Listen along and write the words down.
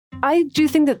I do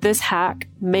think that this hack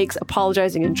makes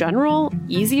apologizing in general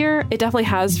easier. It definitely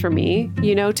has for me,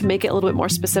 to make it a little bit more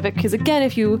specific. Because again,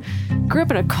 if you grew up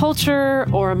in a culture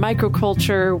or a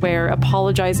microculture where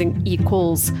apologizing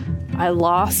equals I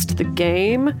lost the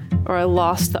game or I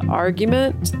lost the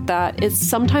argument, that it's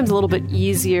sometimes a little bit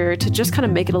easier to just kind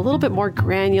of make it a little bit more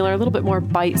granular, a little bit more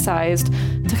bite-sized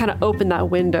to kind of open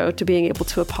that window to being able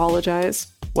to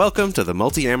apologize. Welcome to the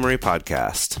Multi-Amory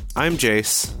Podcast. I'm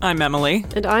Jace. I'm Emily.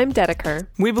 And I'm Dedeker.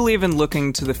 We believe in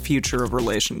looking to the future of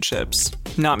relationships,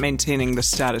 not maintaining the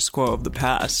status quo of the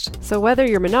past. So whether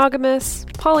you're monogamous,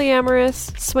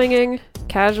 polyamorous, swinging,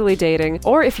 casually dating,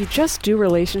 or if you just do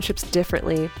relationships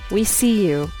differently, we see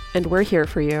you and we're here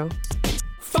for you.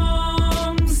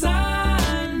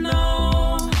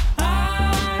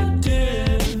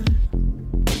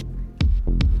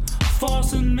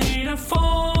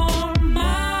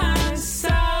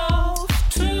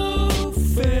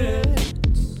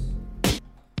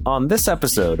 On this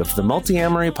episode of the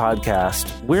Multi-Amory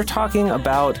Podcast, we're talking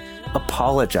about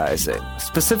apologizing.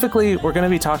 Specifically, we're going to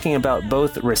be talking about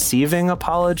both receiving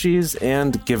apologies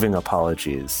and giving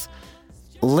apologies.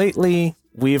 Lately,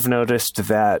 we've noticed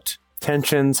that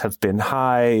tensions have been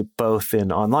high, both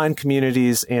in online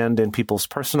communities and in people's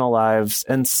personal lives,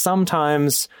 and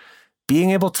sometimes being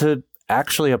able to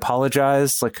actually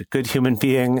apologize like a good human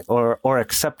being or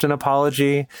accept an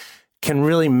apology can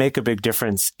really make a big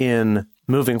difference in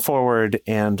moving forward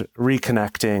and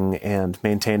reconnecting and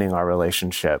maintaining our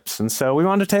relationships. And so we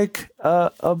want to take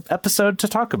a episode to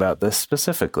talk about this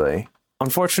specifically.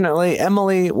 Unfortunately,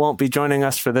 Emily won't be joining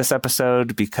us for this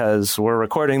episode because we're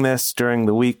recording this during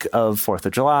the week of 4th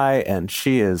of July, and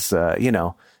she is,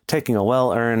 taking a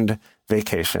well-earned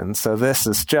vacation. So this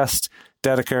is just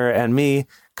Dedeker and me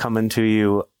coming to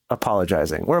you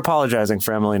apologizing. We're apologizing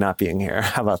for Emily not being here.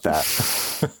 How about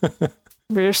that?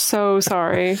 We're so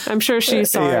sorry. I'm sure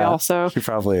she's sorry also. She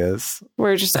probably is.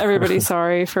 We're just everybody's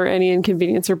sorry for any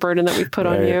inconvenience or burden that we've put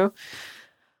on you.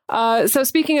 So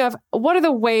speaking of, what are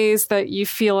the ways that you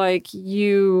feel like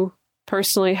you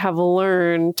personally have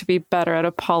learned to be better at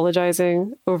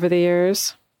apologizing over the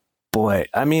years? Boy,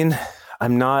 I mean,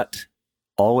 I'm not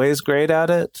always great at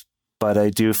it, but I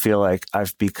do feel like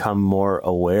I've become more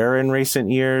aware in recent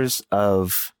years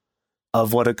of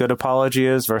what a good apology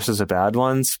is versus a bad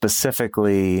one,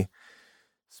 specifically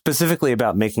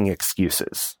about making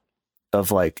excuses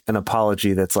of like an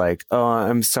apology that's like, oh,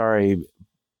 I'm sorry,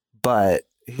 but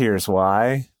here's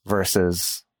why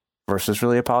versus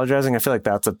really apologizing. I feel like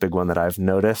that's a big one that I've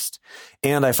noticed.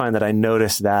 And I find that I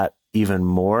notice that even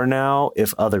more now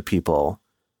if other people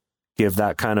give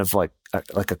that kind of like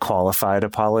a qualified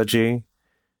apology.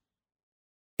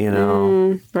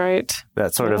 Right.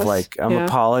 That sort of like, I'm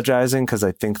apologizing because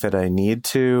I think that I need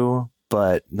to,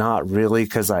 but not really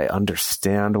because I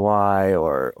understand why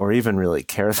or even really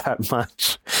care that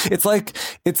much. It's like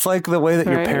the way that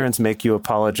your parents make you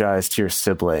apologize to your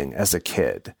sibling as a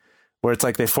kid, where it's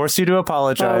like they force you to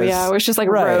apologize. Oh, yeah. Where it's just like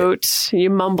rote. You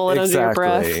mumble it under your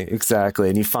breath. Exactly.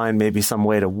 And you find maybe some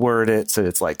way to word it so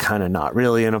it's like kind of not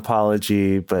really an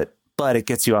apology, but it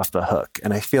gets you off the hook.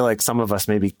 And I feel like some of us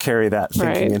maybe carry that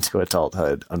thinking into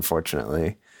adulthood,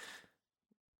 unfortunately.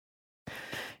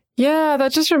 Yeah,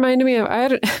 that just reminded me of, I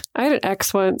had an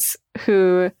ex once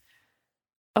who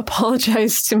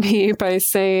apologized to me by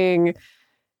saying,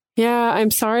 yeah,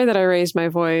 I'm sorry that I raised my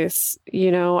voice.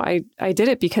 I did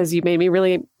it because you made me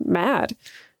really mad.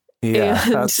 Yeah,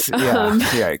 and,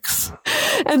 yikes.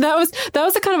 And that was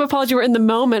the kind of apology where in the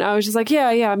moment I was just like,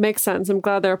 yeah, it makes sense. I'm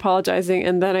glad they're apologizing.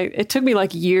 And then it took me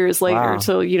like years later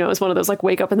till, it was one of those like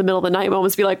wake up in the middle of the night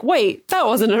moments, be like, wait, that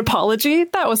wasn't an apology.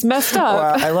 That was messed up.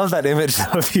 Well, I love that image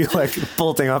of you like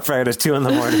bolting upright at 2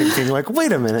 a.m, being like,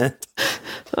 wait a minute.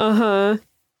 Uh-huh.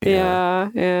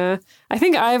 Yeah. I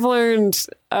think I've learned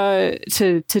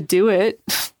to do it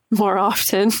more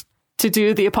often, to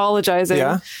do the apologizing.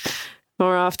 Yeah.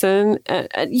 More often. And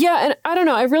I don't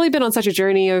know. I've really been on such a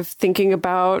journey of thinking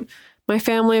about my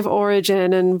family of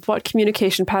origin and what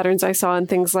communication patterns I saw and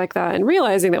things like that. And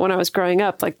realizing that when I was growing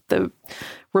up, like the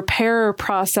repair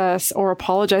process or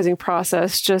apologizing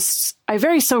process, I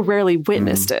very so rarely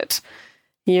witnessed it.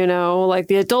 Like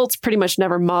the adults pretty much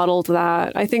never modeled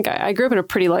that. I think I grew up in a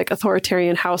pretty like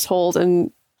authoritarian household.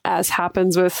 And as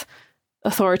happens with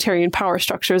authoritarian power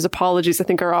structures, apologies, I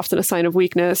think, are often a sign of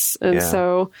weakness. And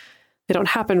so they don't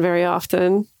happen very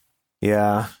often.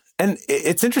 Yeah. And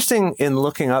it's interesting in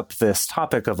looking up this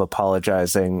topic of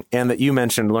apologizing and that you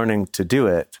mentioned learning to do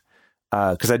it,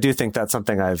 because I do think that's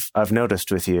something I've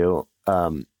noticed with you.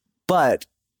 But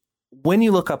when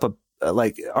you look up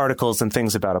like articles and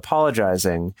things about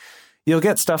apologizing, you'll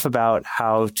get stuff about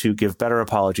how to give better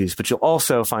apologies, but you'll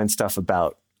also find stuff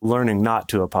about learning not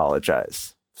to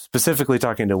apologize, specifically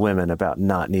talking to women about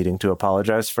not needing to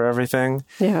apologize for everything.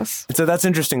 Yes. And so that's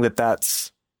interesting that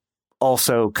that's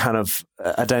also kind of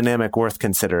a dynamic worth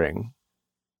considering,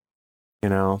 you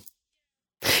know?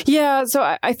 Yeah.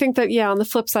 So I think that, on the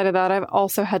flip side of that, I've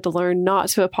also had to learn not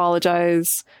to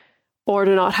apologize or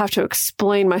to not have to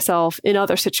explain myself in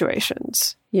other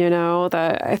situations,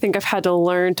 that I think I've had to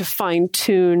learn to fine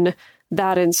tune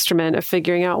that instrument of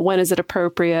figuring out when is it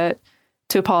appropriate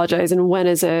to apologize and when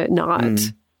is it not,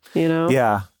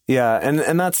 Yeah. Yeah.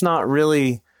 And that's not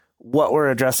really what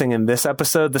we're addressing in this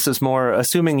episode. This is more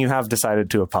assuming you have decided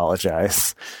to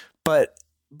apologize. But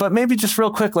maybe just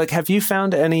real quick, like, have you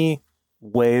found any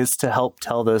ways to help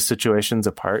tell those situations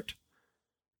apart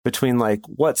between like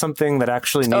what's something that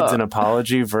actually needs an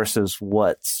apology versus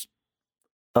what's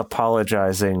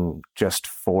apologizing just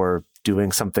for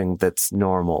doing something that's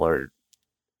normal? Or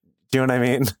do you know what I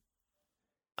mean?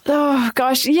 Oh,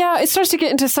 gosh. Yeah, it starts to get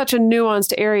into such a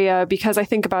nuanced area because I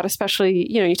think about,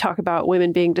 especially, you talk about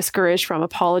women being discouraged from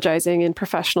apologizing in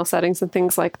professional settings and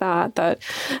things like that, that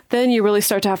then you really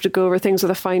start to have to go over things with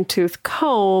a fine-tooth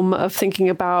comb of thinking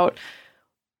about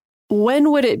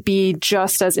when would it be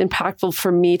just as impactful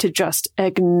for me to just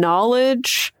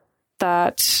acknowledge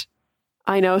that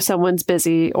I know someone's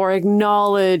busy or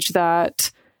acknowledge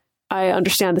that I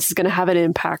understand this is going to have an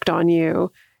impact on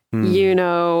you,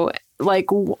 Like,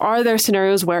 are there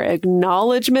scenarios where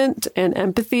acknowledgement and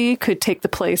empathy could take the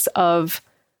place of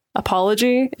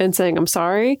apology and saying, I'm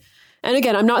sorry? And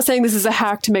again, I'm not saying this is a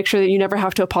hack to make sure that you never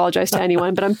have to apologize to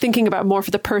anyone, but I'm thinking about more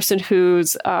for the person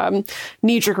whose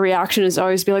knee-jerk reaction is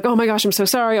always be like, oh my gosh, I'm so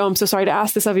sorry. Oh, I'm so sorry to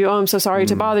ask this of you. Oh, I'm so sorry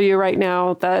to bother you right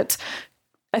now. That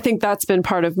I think that's been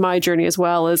part of my journey as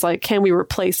well, is like, can we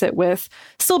replace it with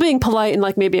still being polite and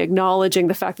like maybe acknowledging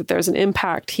the fact that there's an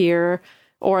impact here,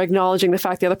 or acknowledging the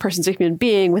fact the other person's a human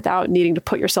being without needing to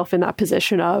put yourself in that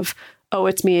position of, oh,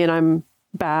 it's me and I'm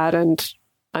bad and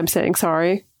I'm saying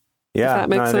sorry. Yeah,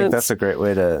 I think that's a great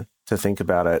way to think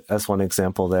about it as one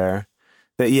example there.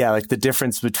 That, like the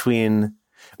difference between,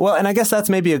 well, and I guess that's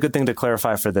maybe a good thing to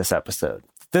clarify for this episode.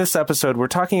 This episode, we're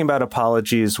talking about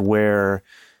apologies where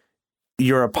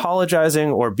you're apologizing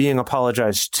or being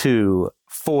apologized to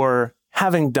for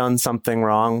having done something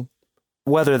wrong,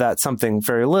 whether that's something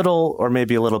very little or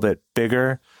maybe a little bit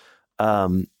bigger,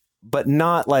 but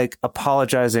not like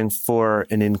apologizing for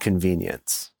an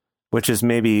inconvenience, which is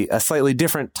maybe a slightly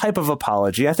different type of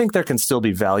apology. I think there can still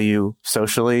be value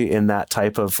socially in that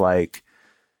type of like,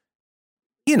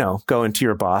 going to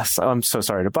your boss. Oh, I'm so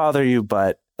sorry to bother you,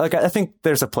 but like, I think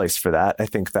there's a place for that. I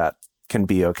think that can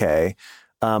be okay.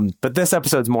 But this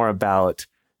episode's more about,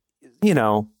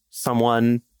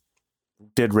 someone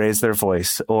did raise their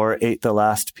voice or ate the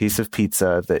last piece of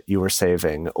pizza that you were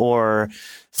saving, or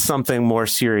something more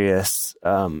serious,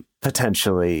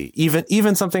 potentially,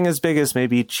 even something as big as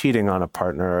maybe cheating on a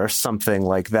partner or something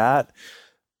like that.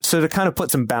 So to kind of put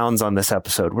some bounds on this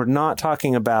episode, we're not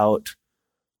talking about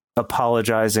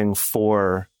apologizing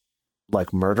for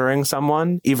like murdering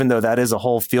someone, even though that is a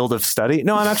whole field of study.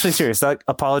 No, I'm actually serious. Like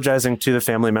apologizing to the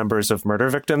family members of murder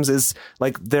victims is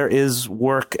like, there is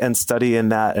work and study in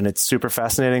that, and it's super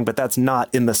fascinating, but that's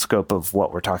not in the scope of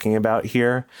what we're talking about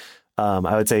here.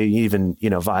 I would say even,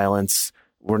 violence,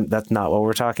 that's not what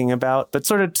we're talking about, but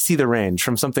sort of see the range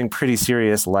from something pretty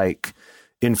serious like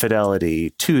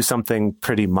infidelity to something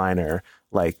pretty minor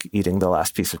like eating the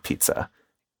last piece of pizza.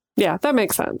 Yeah, that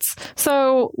makes sense.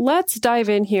 So let's dive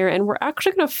in here. And we're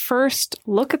actually going to first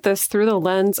look at this through the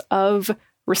lens of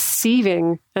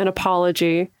receiving an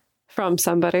apology from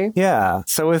somebody. Yeah.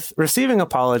 So with receiving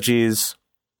apologies,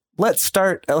 let's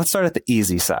start at the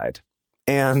easy side.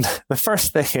 And the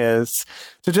first thing is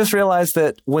to just realize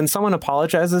that when someone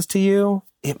apologizes to you,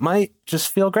 it might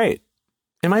just feel great.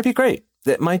 It might be great.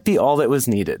 It might be all that was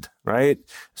needed, right?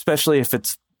 Especially if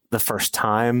it's the first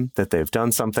time that they've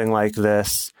done something like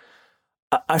this.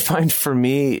 I find for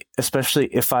me, especially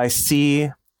if I see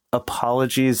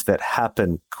apologies that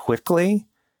happen quickly,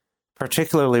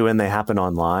 particularly when they happen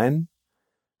online,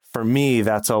 for me,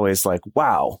 that's always like,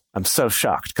 wow, I'm so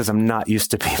shocked because I'm not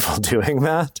used to people doing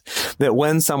that. That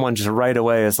when someone just right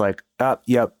away is like, oh,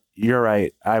 yep, you're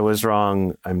right, I was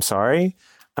wrong, I'm sorry.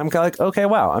 I'm kind of like, okay,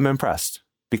 wow, I'm impressed,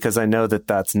 because I know that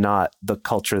that's not the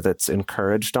culture that's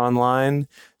encouraged online.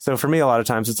 So for me, a lot of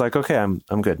times it's like, okay, I'm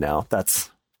good now. That's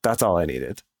all I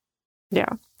needed. Yeah.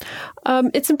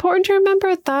 It's important to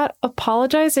remember that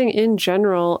apologizing in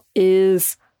general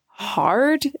is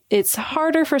hard. It's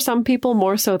harder for some people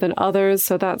more so than others.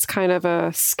 So that's kind of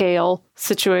a scale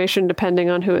situation depending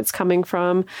on who it's coming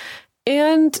from.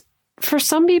 And for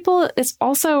some people, it's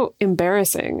also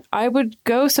embarrassing. I would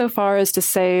go so far as to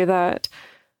say that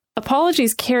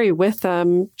apologies carry with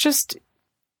them just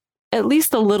at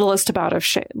least the littlest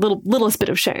bit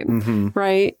of shame,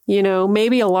 right? You know,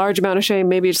 maybe a large amount of shame,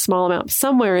 maybe a small amount.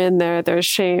 Somewhere in there, there's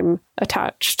shame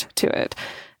attached to it,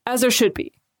 as there should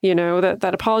be. You know,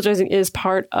 that apologizing is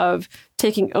part of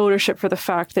taking ownership for the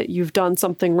fact that you've done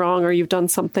something wrong or you've done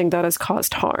something that has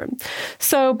caused harm.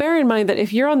 So bear in mind that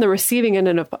if you're on the receiving end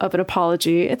of an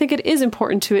apology, I think it is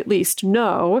important to at least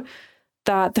know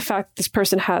that the fact that this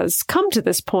person has come to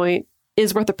this point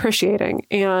is worth appreciating.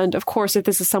 And of course, if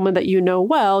this is someone that you know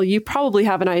well, you probably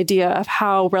have an idea of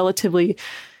how relatively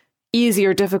easy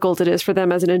or difficult it is for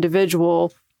them as an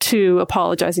individual to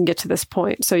apologize and get to this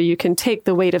point. So you can take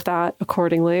the weight of that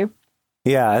accordingly.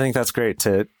 Yeah, I think that's great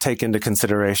to take into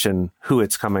consideration who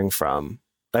it's coming from.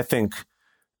 I think,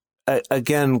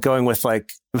 again, going with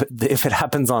like, if it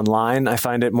happens online, I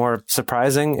find it more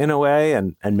surprising in a way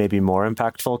and maybe more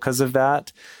impactful because of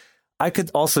that. I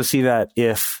could also see that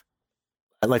if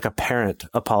like a parent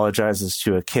apologizes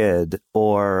to a kid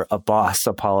or a boss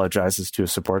apologizes to a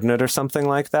subordinate or something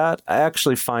like that, I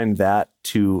actually find that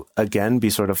to, again, be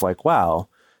sort of like, wow,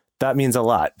 that means a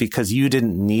lot because you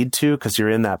didn't need to, because you're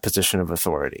in that position of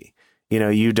authority. You know,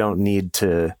 you don't need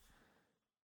to,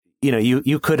 you know,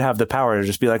 you could have the power to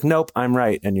just be like, nope, I'm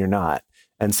right. And you're not.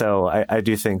 And so I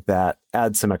do think that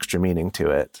adds some extra meaning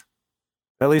to it,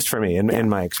 at least for me in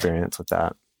my experience with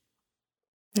that.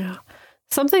 Yeah.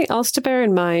 Something else to bear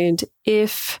in mind,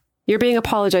 if you're being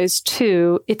apologized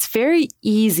to, it's very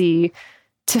easy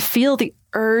to feel the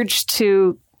urge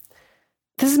to,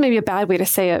 this is maybe a bad way to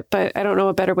say it, but I don't know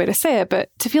a better way to say it, but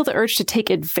to feel the urge to take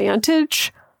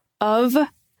advantage of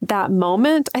that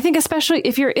moment. I think especially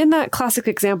if you're in that classic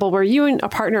example where you and a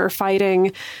partner are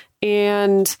fighting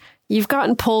and you've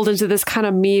gotten pulled into this kind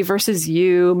of me versus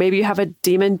you. Maybe you have a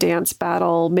demon dance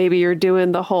battle. Maybe you're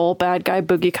doing the whole bad guy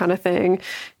boogie kind of thing.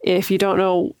 If you don't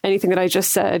know anything that I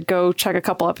just said, go check a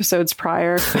couple episodes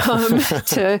prior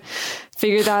to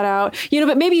figure that out. You know,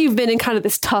 but maybe you've been in kind of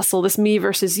this tussle, this me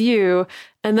versus you,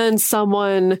 and then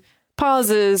someone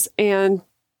pauses and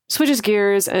switches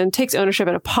gears and takes ownership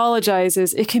and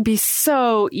apologizes. It can be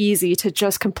so easy to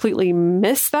just completely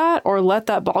miss that or let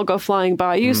that ball go flying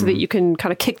by you so that you can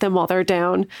kind of kick them while they're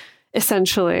down,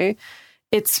 essentially.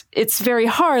 It's very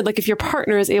hard. Like if your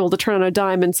partner is able to turn on a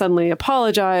dime and suddenly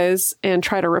apologize and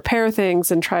try to repair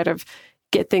things and try to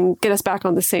get us back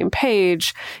on the same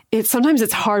page. Sometimes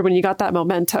it's hard when you got that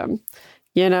momentum.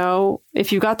 You know,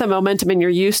 if you got that momentum and you're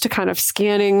used to kind of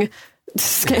scanning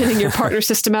your partner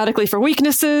systematically for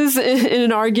weaknesses in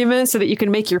an argument so that you can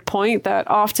make your point, that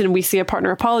often we see a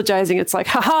partner apologizing. It's like,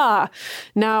 haha,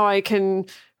 now I can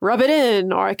rub it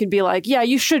in, or I can be like, yeah,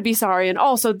 you should be sorry. And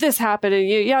also this happened and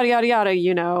yada, yada, yada,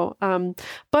 you know.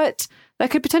 But that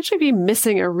could potentially be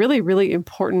missing a really, really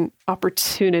important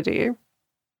opportunity.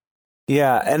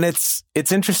 Yeah. And it's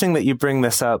interesting that you bring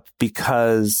this up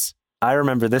because I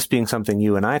remember this being something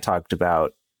you and I talked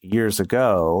about years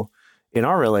ago in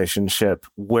our relationship,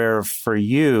 where for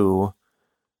you,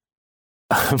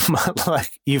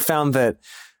 like you found that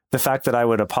the fact that I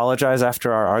would apologize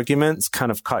after our arguments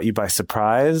kind of caught you by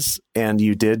surprise. And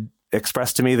you did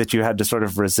express to me that you had to sort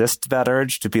of resist that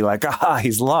urge to be like,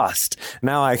 he's lost.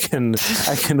 Now I can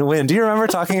win. Do you remember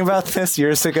talking about this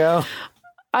years ago?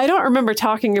 I don't remember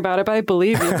talking about it, but I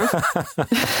believe you.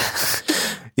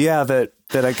 Yeah, that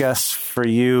I guess for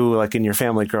you, like in your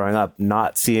family growing up,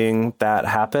 not seeing that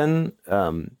happen,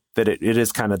 that it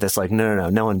is kind of this like,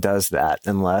 no one does that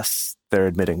unless they're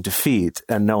admitting defeat,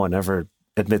 and no one ever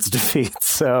admits defeat.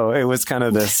 So it was kind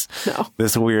of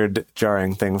this weird,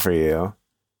 jarring thing for you.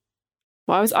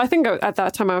 Well, I think at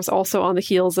that time I was also on the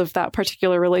heels of that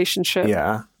particular relationship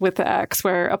with the ex,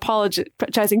 where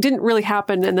apologizing didn't really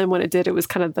happen, and then when it did, it was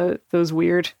kind of those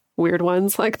weird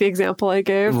ones, like the example I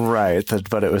gave. Right,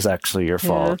 but it was actually your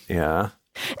fault. Yeah.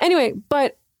 Anyway,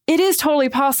 but it is totally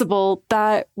possible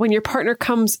that when your partner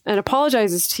comes and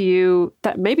apologizes to you,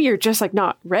 that maybe you're just like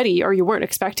not ready, or you weren't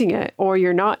expecting it, or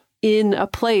you're not in a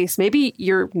place. Maybe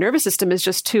your nervous system is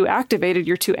just too activated,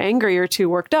 you're too angry or too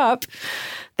worked up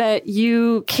that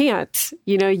you can't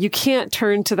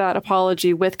turn to that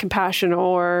apology with compassion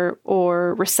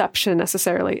or reception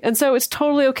necessarily. And so it's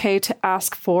totally okay to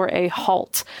ask for a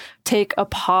halt, take a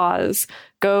pause,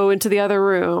 go into the other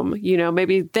room,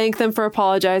 maybe thank them for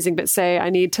apologizing, but say,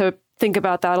 I need to think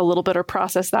about that a little bit or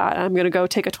process that. I'm going to go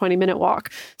take a 20-minute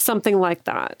walk, something like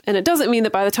that. And it doesn't mean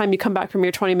that by the time you come back from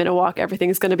your 20-minute walk, everything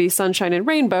is going to be sunshine and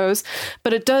rainbows,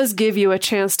 but it does give you a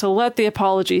chance to let the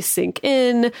apology sink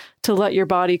in, to let your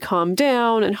body calm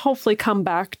down, and hopefully come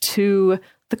back to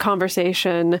the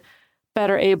conversation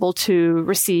better able to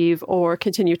receive or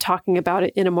continue talking about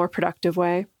it in a more productive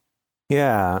way.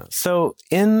 Yeah. So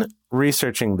in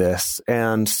researching this,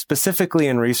 and specifically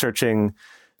in researching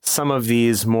some of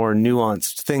these more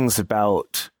nuanced things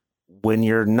about when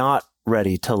you're not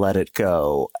ready to let it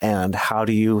go and how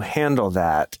do you handle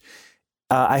that,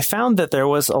 I found that there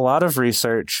was a lot of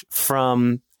research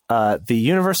from the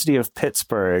University of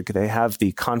Pittsburgh. They have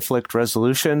the Conflict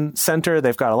Resolution Center.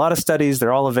 They've got a lot of studies.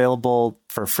 They're all available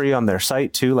for free on their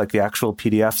site, too, like the actual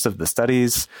PDFs of the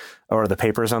studies or the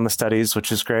papers on the studies,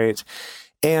 which is great.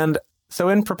 And so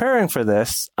in preparing for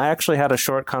this, I actually had a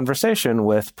short conversation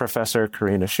with Professor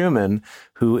Karina Schumann,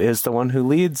 who is the one who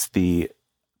leads the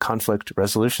Conflict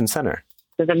Resolution Center.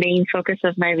 So the main focus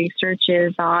of my research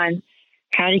is on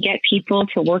how to get people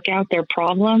to work out their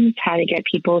problems, how to get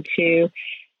people to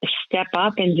step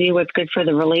up and do what's good for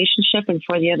the relationship and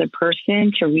for the other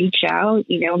person, to reach out,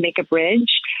 make a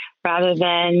bridge rather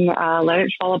than let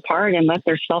it fall apart and let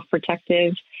their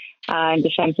self-protective and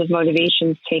defensive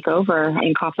motivations take over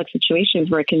in conflict situations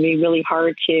where it can be really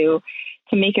hard to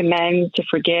make amends, to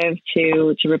forgive,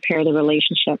 to repair the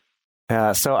relationship.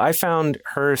 So I found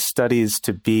her studies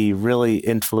to be really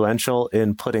influential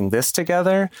in putting this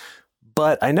together.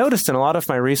 But I noticed in a lot of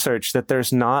my research that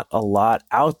there's not a lot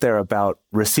out there about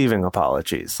receiving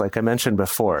apologies, like I mentioned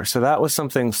before. So that was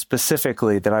something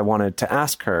specifically that I wanted to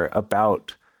ask her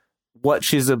about what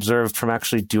she's observed from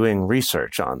actually doing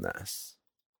research on this.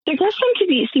 There does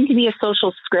seem to be a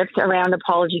social script around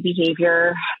apology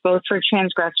behavior, both for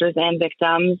transgressors and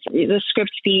victims. The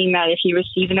script being that if you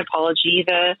receive an apology,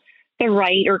 the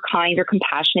right or kind or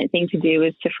compassionate thing to do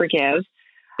is to forgive.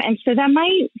 And so that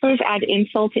might sort of add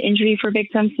insult to injury for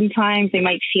victims sometimes. They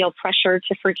might feel pressure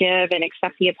to forgive and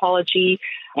accept the apology.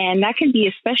 And that can be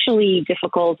especially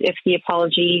difficult if the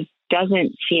apology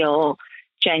doesn't feel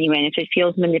genuine, if it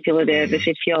feels manipulative, if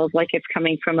it feels like it's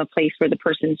coming from a place where the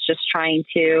person's just trying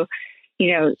to,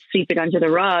 sweep it under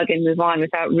the rug and move on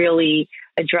without really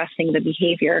addressing the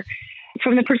behavior.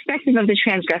 From the perspective of the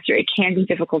transgressor, it can be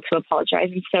difficult to apologize.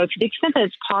 And so to the extent that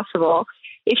it's possible,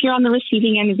 if you're on the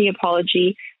receiving end of the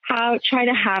apology, try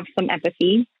to have some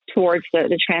empathy towards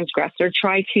the transgressor.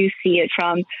 Try to see it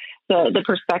from the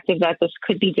perspective that this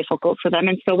could be difficult for them.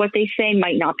 And so what they say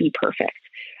might not be perfect.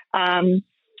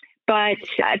 But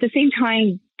at the same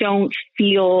time, don't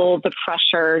feel the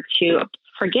pressure to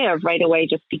forgive right away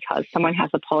just because someone has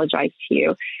apologized to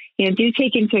you. Do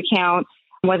take into account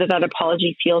whether that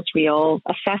apology feels real,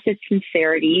 assess its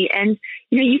sincerity, and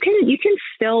you can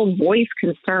still voice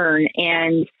concern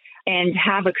and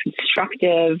have a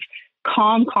constructive,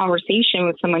 calm conversation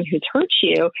with someone who's hurt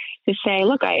you to say,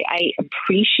 look, I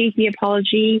appreciate the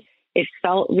apology. It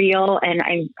felt real, and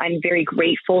I'm very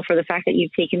grateful for the fact that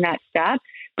you've taken that step.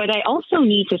 But I also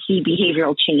need to see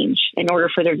behavioral change in order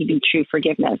for there to be true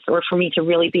forgiveness or for me to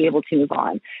really be able to move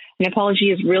on. An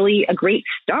apology is really a great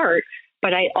start,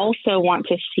 but I also want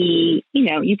to see,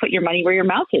 you put your money where your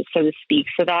mouth is, so to speak,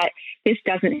 so that this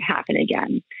doesn't happen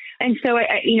again. And so,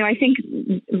 I think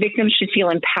victims should feel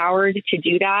empowered to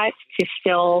do that, to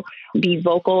still be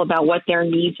vocal about what their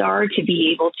needs are, to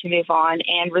be able to move on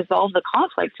and resolve the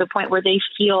conflict to a point where they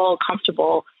feel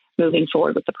comfortable moving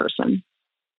forward with the person.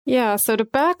 Yeah. So to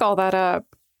back all that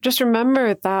up, just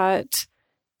remember that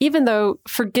even though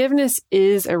forgiveness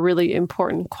is a really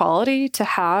important quality to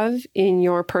have in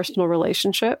your personal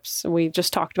relationships, and we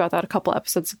just talked about that a couple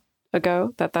episodes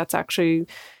ago, that's actually,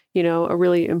 a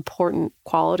really important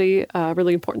quality, a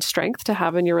really important strength to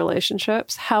have in your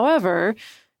relationships. However,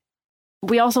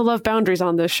 we also love boundaries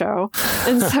on this show.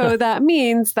 And so that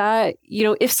means that,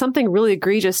 if something really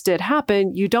egregious did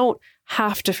happen, you don't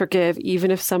have to forgive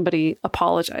even if somebody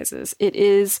apologizes. It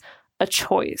is a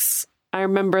choice. I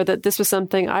remember that this was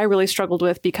something I really struggled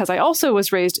with because I also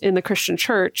was raised in the Christian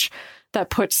church that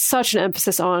puts such an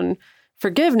emphasis on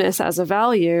forgiveness as a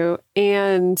value.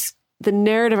 And the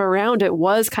narrative around it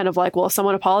was kind of like, well, if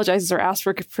someone apologizes or asks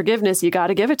for forgiveness, you got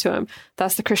to give it to him.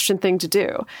 That's the Christian thing to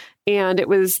do. And that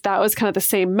was kind of the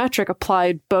same metric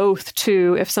applied both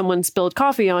to if someone spilled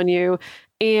coffee on you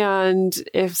and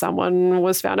if someone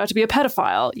was found out to be a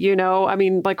pedophile,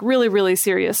 like really, really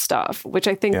serious stuff, which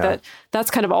I think that's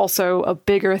kind of also a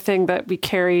bigger thing that we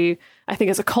carry, I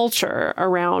think, as a culture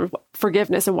around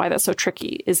forgiveness, and why that's so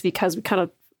tricky is because we kind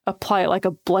of apply it like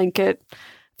a blanket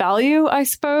value, I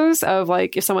suppose, of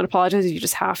like, if someone apologizes, you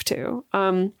just have to.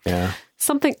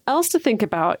 Something else to think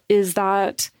about is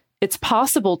that it's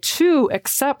possible to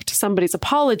accept somebody's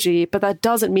apology, but that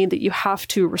doesn't mean that you have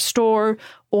to restore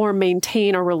or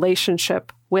maintain a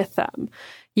relationship with them.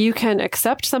 You can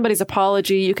accept somebody's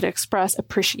apology. You can express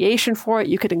appreciation for it.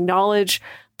 You can acknowledge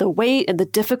the weight and the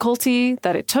difficulty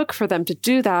that it took for them to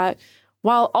do that,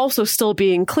 while also still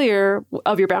being clear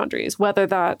of your boundaries, whether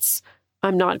that's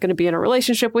I'm not going to be in a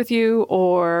relationship with you,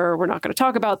 or we're not going to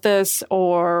talk about this,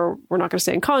 or we're not going to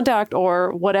stay in contact,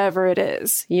 or whatever it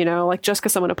is. You know, like just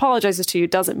because someone apologizes to you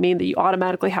doesn't mean that you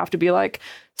automatically have to be like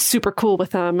super cool with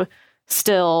them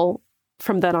still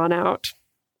from then on out.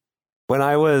 When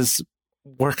I was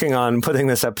working on putting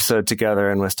this episode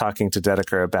together and was talking to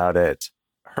Dedeker about it,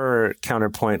 her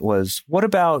counterpoint was, what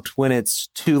about when it's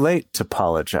too late to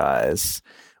apologize?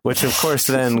 Which, of course,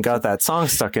 then got that song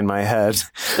stuck in my head.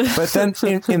 But then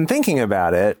in thinking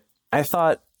about it, I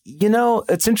thought, you know,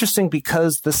 it's interesting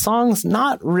because the song's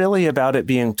not really about it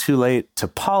being too late to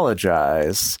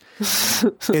apologize.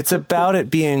 It's about it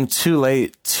being too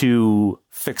late to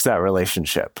fix that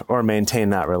relationship or maintain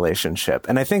that relationship.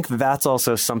 And I think that's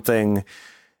also something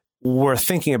worth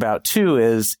thinking about, too,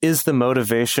 is the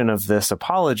motivation of this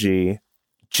apology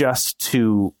just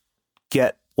to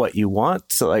get what you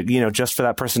want? So, like, you know, just for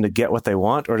that person to get what they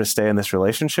want or to stay in this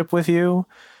relationship with you?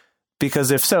 Because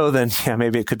if so, then yeah,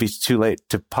 maybe it could be too late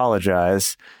to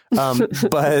apologize.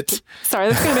 But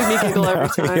sorry, that's going to make me giggle every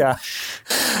time.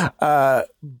 Yeah.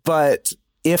 But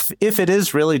if it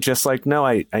is really just like, no,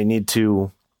 I need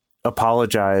to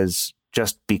apologize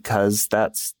just because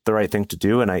that's the right thing to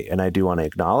do, and I do want to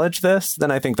acknowledge this,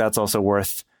 then I think that's also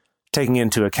worth taking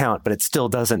into account, but it still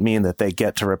doesn't mean that they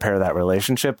get to repair that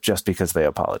relationship just because they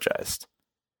apologized.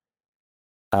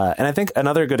 And I think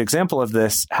another good example of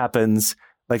this happens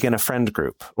like in a friend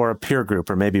group or a peer group,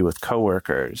 or maybe with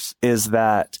coworkers, is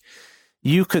that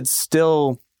you could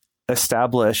still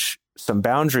establish some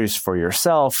boundaries for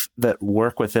yourself that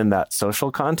work within that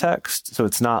social context. So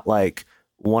it's not like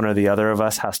one or the other of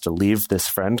us has to leave this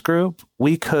friend group.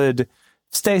 We could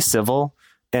stay civil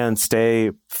and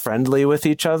stay friendly with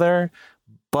each other,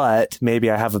 but maybe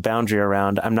I have a boundary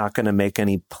around, I'm not going to make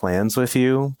any plans with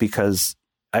you because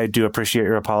I do appreciate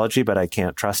your apology, but I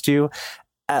can't trust you,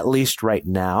 at least right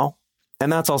now.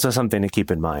 And that's also something to keep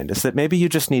in mind, is that maybe you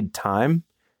just need time,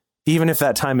 even if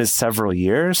that time is several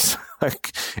years.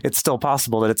 Like, it's still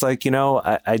possible that it's like, you know,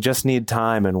 I just need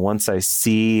time. And once I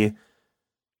see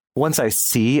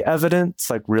evidence,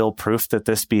 like real proof that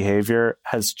this behavior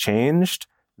has changed,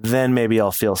 then maybe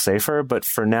I'll feel safer. But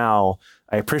for now,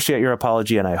 I appreciate your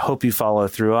apology and I hope you follow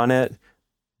through on it.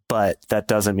 But that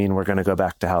doesn't mean we're going to go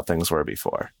back to how things were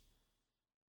before.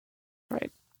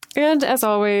 Right. And as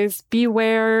always,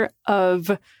 beware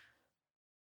of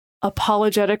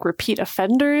apologetic repeat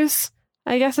offenders,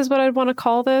 I guess is what I'd want to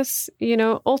call this. You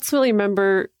know, ultimately,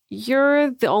 remember, you're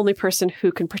the only person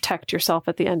who can protect yourself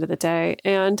at the end of the day.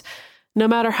 And no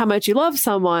matter how much you love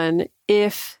someone,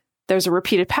 if there's a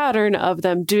repeated pattern of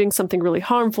them doing something really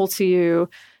harmful to you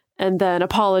and then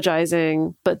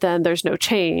apologizing, but then there's no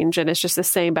change and it's just the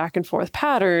same back and forth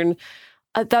pattern,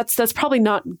 that's probably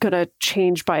not going to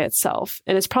change by itself.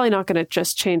 And it's probably not going to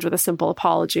just change with a simple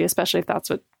apology, especially if that's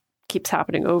what keeps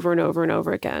happening over and over and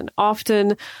over again.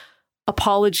 Often,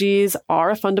 apologies are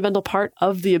a fundamental part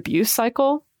of the abuse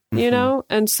cycle, you know?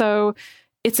 And so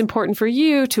it's important for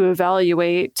you to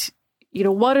evaluate, you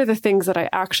know, what are the things that I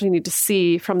actually need to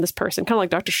see from this person? Kind of like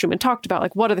Dr. Schumann talked about,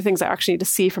 like, what are the things I actually need to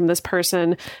see from this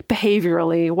person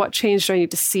behaviorally? What change do I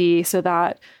need to see so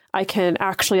that I can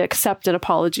actually accept an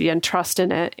apology and trust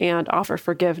in it and offer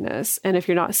forgiveness? And if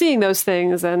you're not seeing those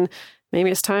things, then maybe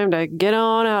it's time to get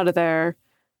on out of there,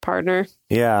 partner.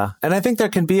 Yeah. And I think there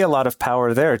can be a lot of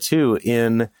power there too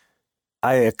in,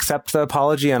 I accept the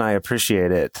apology and I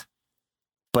appreciate it,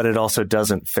 but it also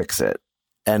doesn't fix it.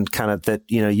 And kind of that,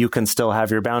 you know, you can still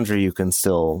have your boundary, you can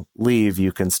still leave,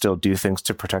 you can still do things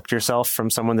to protect yourself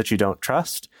from someone that you don't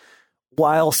trust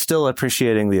while still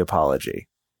appreciating the apology.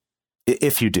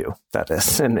 If you do, that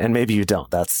is. And maybe you don't.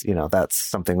 That's, you know, that's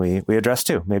something we address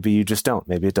too. Maybe you just don't.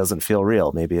 Maybe it doesn't feel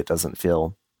real. Maybe it doesn't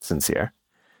feel sincere.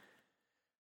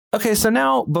 Okay, so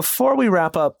now before we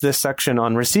wrap up this section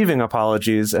on receiving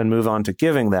apologies and move on to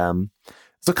giving them,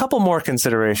 there's a couple more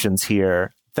considerations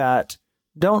here that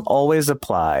don't always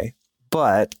apply,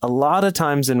 but a lot of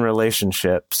times in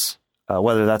relationships,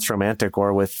 whether that's romantic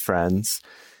or with friends,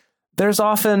 there's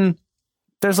often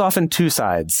two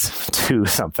sides to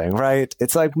something, right?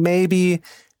 It's like maybe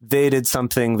they did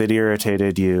something that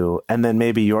irritated you, and then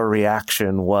maybe your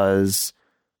reaction was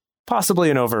possibly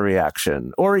an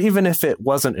overreaction. Or even if it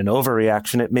wasn't an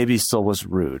overreaction, it maybe still was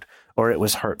rude or it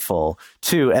was hurtful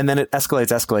too. And then it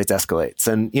escalates.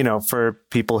 And, you know, for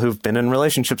people who've been in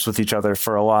relationships with each other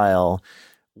for a while,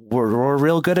 we're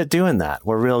real good at doing that.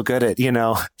 We're real good at,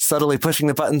 subtly pushing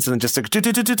the buttons and just it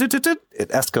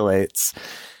escalates.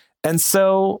 And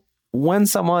so when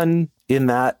someone in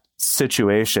that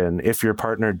situation, if your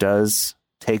partner does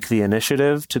take the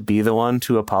initiative to be the one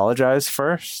to apologize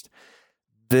first,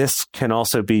 this can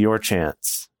also be your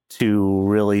chance to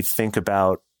really think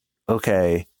about,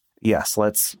 okay, yes,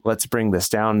 let's bring this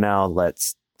down now.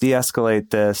 Let's de-escalate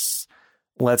this.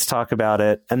 Let's talk about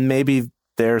it. And maybe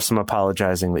there's some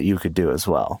apologizing that you could do as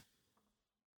well.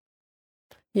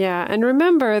 Yeah. And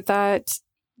remember that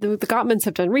the Gottmans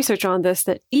have done research on this,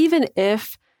 that even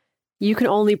if you can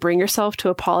only bring yourself to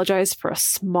apologize for a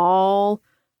small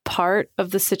part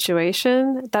of the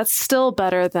situation, that's still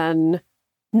better than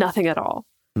nothing at all.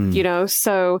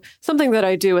 So something that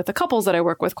I do with the couples that I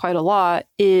work with quite a lot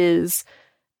is,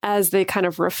 as they kind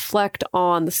of reflect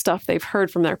on the stuff they've heard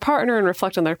from their partner and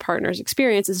reflect on their partner's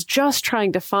experience, is just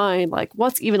trying to find like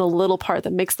what's even a little part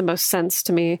that makes the most sense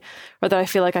to me, or that I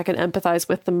feel like I can empathize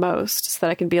with the most, so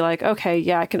that I can be like, okay,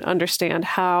 yeah, I can understand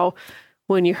how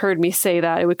when you heard me say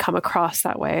that, it would come across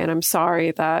that way. And I'm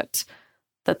sorry that's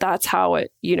how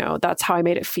it, that's how I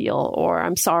made it feel. Or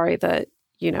I'm sorry that,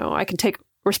 I can take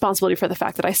responsibility for the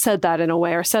fact that I said that in a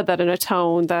way, or said that in a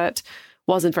tone that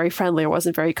wasn't very friendly or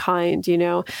wasn't very kind,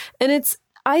 And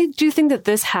I do think that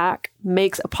this hack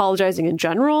makes apologizing in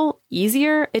general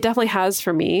easier. It definitely has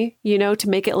for me, to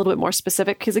make it a little bit more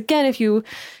specific. Because again, if you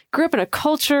grew up in a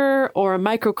culture or a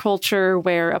microculture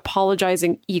where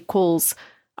apologizing equals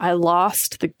I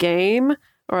lost the game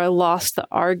or I lost the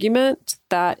argument,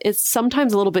 that it's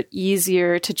sometimes a little bit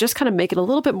easier to just kind of make it a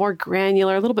little bit more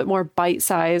granular, a little bit more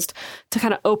bite-sized, to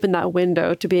kind of open that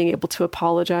window to being able to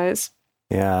apologize.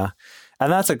 Yeah. And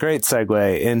that's a great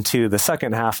segue into the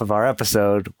second half of our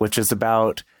episode, which is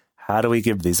about how do we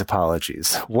give these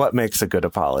apologies? What makes a good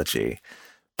apology?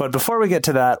 But before we get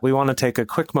to that, we want to take a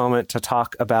quick moment to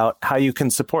talk about how you can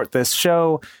support this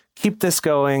show, keep this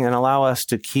going, and allow us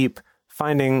to keep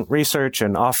finding research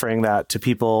and offering that to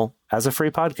people as a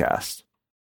free podcast.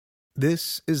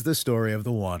 This is the story of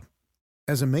the one.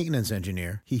 As a maintenance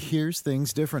engineer, he hears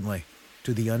things differently.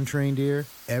 To the untrained ear,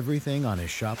 everything on his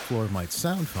shop floor might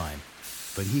sound fine,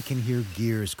 but he can hear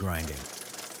gears grinding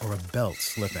or a belt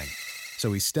slipping.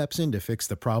 So he steps in to fix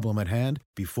the problem at hand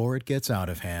before it gets out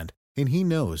of hand. And he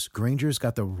knows Grainger's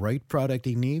got the right product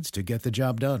he needs to get the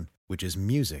job done, which is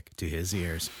music to his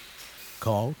ears.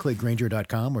 Call, click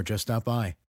Grainger.com, or just stop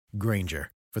by.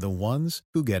 Grainger, for the ones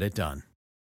who get it done.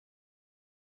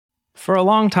 For a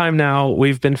long time now,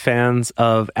 we've been fans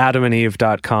of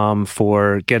AdamandEve.com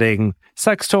for getting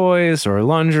sex toys or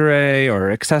lingerie or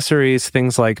accessories,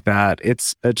 things like that.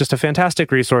 It's just a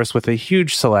fantastic resource with a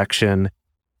huge selection.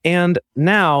 And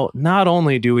now, not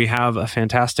only do we have a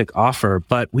fantastic offer,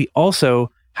 but we also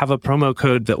have a promo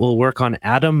code that will work on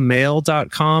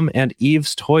AdamMail.com and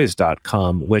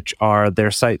EvesToys.com, which are their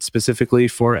sites specifically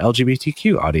for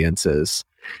LGBTQ audiences.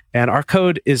 And our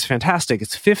code is fantastic.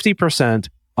 It's 50%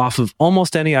 off of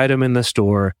almost any item in the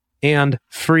store and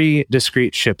free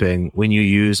discreet shipping when you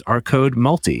use our code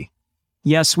MULTI.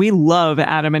 Yes, we love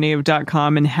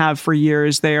AdamandEve.com and have for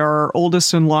years. They are our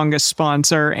oldest and longest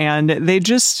sponsor, and they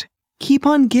just keep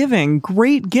on giving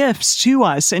great gifts to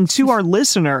us and to our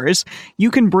listeners.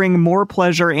 You can bring more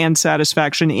pleasure and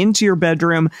satisfaction into your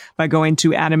bedroom by going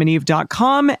to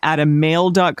AdamandEve.com,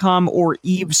 AdamMail.com, or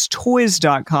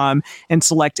EvesToys.com and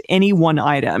select any one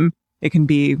item. It can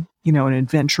be, an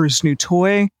adventurous new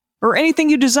toy or anything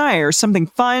you desire, something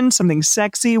fun, something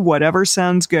sexy, whatever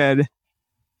sounds good.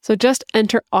 So just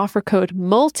enter offer code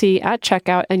MULTI at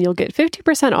checkout and you'll get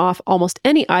 50% off almost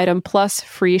any item plus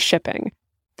free shipping.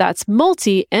 That's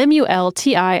MULTI,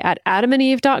 M-U-L-T-I, at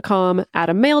AdamandEve.com,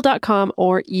 AdamMail.com,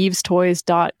 or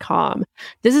EvesToys.com.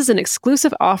 This is an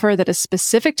exclusive offer that is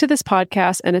specific to this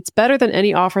podcast, and it's better than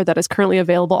any offer that is currently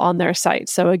available on their site.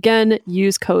 So again,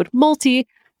 use code MULTI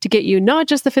to get you not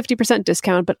just the 50%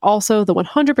 discount, but also the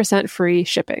 100% free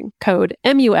shipping. Code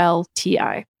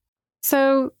MULTI.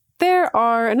 So there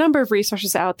are a number of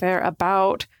resources out there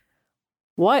about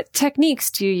what techniques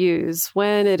do you use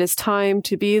when it is time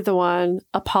to be the one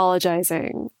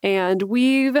apologizing? And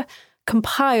we've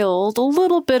compiled a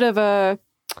little bit of a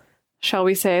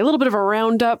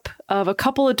roundup of a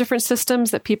couple of different systems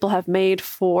that people have made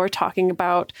for talking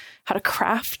about how to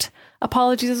craft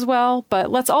apologies as well.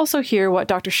 But let's also hear what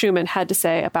Dr. Schumann had to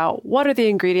say about what are the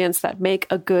ingredients that make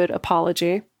a good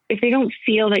apology. If they don't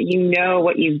feel that you know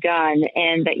what you've done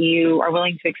and that you are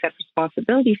willing to accept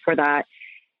responsibility for that,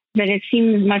 then it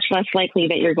seems much less likely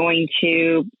that you're going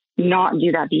to not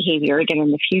do that behavior again in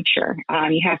the future.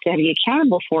 You have to be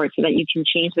accountable for it so that you can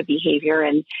change the behavior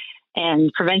and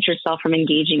and prevent yourself from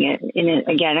engaging in it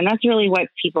again. And that's really what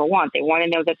people want. They want to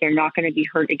know that they're not going to be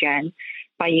hurt again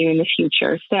by you in the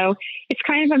future. So it's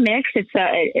kind of a mix. It's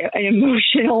an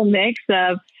emotional mix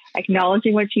of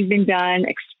acknowledging what you've been done,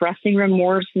 expressing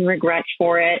remorse and regret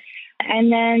for it,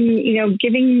 and then,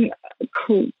 giving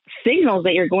signals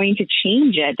that you're going to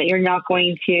change it, that you're not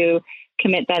going to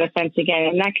commit that offense again.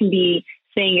 And that can be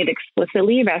saying it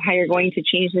explicitly about how you're going to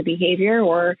change the behavior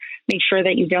or make sure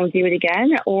that you don't do it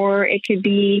again. Or it could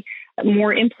be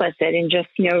more implicit in just,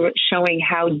 showing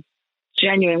how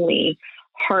genuinely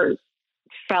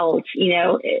heartfelt,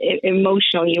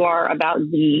 emotional you are about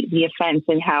the offense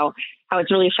and how it's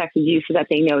really affected you, so that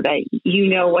they know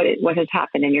that what has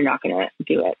happened and you're not going to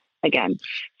do it again.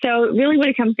 So really what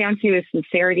it comes down to is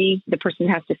sincerity. The person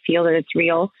has to feel that it's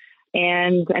real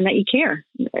and that you care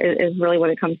is really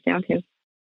what it comes down to.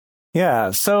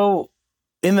 Yeah. So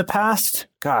in the past,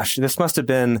 gosh, this must have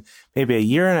been maybe a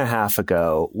year and a half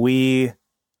ago.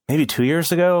 Maybe 2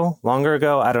 years ago, longer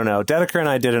ago, I don't know. Dedeker and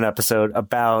I did an episode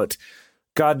about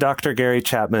Dr. Gary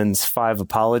Chapman's 5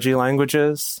 apology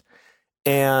languages.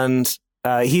 And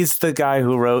he's the guy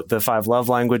who wrote the 5 love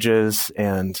languages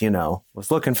and,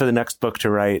 was looking for the next book to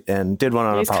write and did one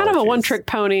on apologies. He's kind of a one-trick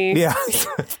pony. Yeah.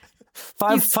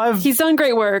 He's done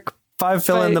great work. 5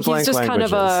 fill-in-the-blank languages. Kind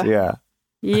of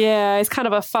Yeah, he's kind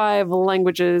of a 5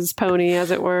 languages pony, as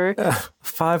it were.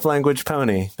 5 language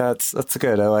pony. That's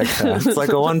good. I like that. It's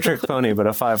like a one-trick pony, but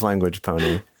a 5 language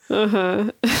pony.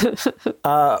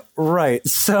 Right.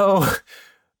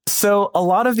 So a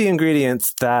lot of the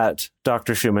ingredients that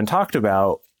Dr. Schumann talked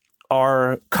about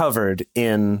are covered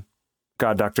in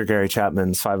Dr. Gary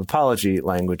Chapman's 5 apology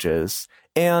languages.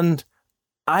 And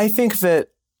I think that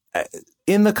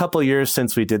in the couple years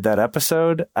since we did that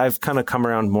episode, I've kind of come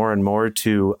around more and more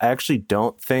to, I actually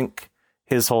don't think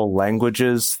his whole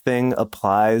languages thing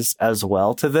applies as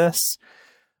well to this.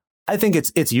 I think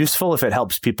it's useful if it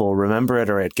helps people remember it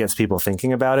or it gets people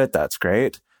thinking about it. That's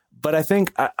great. But I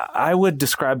think I would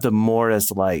describe them more as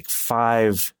like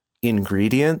 5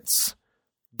 ingredients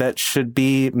that should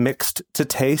be mixed to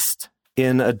taste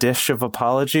in a dish of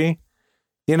apology,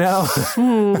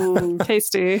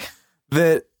 Tasty.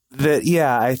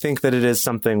 Yeah, I think that it is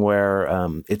something where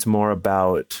it's more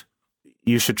about,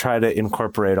 you should try to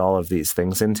incorporate all of these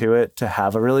things into it to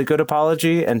have a really good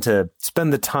apology and to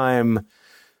spend the time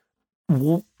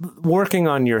working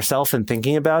on yourself and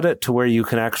thinking about it to where you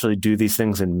can actually do these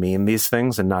things and mean these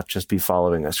things and not just be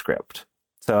following a script.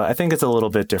 So I think it's a little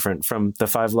bit different from the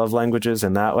 5 love languages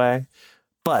in that way.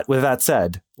 But with that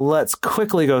said, let's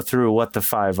quickly go through what the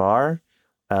 5 are,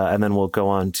 and then we'll go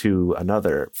on to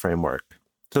another framework.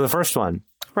 So the first one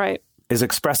is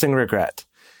expressing regret.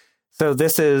 So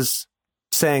this is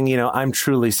saying, I'm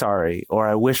truly sorry, or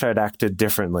I wish I'd acted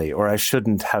differently, or I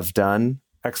shouldn't have done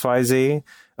XYZ,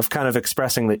 of kind of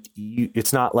expressing that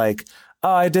it's not like,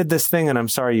 oh, I did this thing and I'm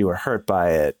sorry you were hurt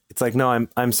by it. It's like, no,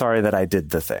 I'm sorry that I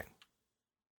did the thing.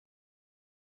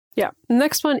 Yeah. The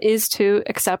next one is to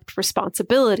accept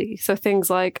responsibility. So things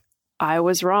like, I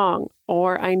was wrong,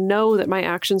 or I know that my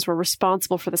actions were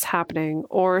responsible for this happening,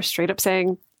 or straight up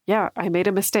saying, yeah, I made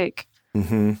a mistake.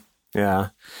 Mm-hmm. Yeah.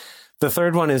 The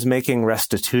third one is making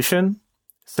restitution.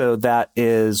 So that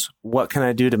is, what can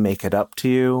I do to make it up to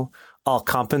you? I'll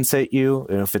compensate you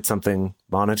if it's something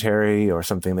monetary or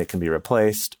something that can be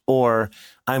replaced, or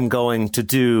I'm going to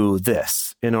do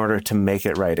this in order to make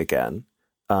it right again.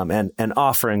 And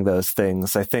offering those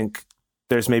things, I think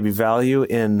there's maybe value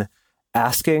in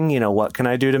asking, what can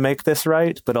I do to make this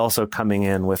right? But also coming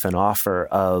in with an offer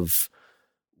of,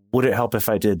 would it help if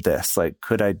I did this? Like,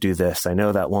 could I do this? I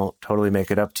know that won't totally make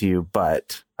it up to you,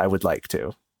 but I would like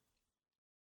to.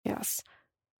 Yes.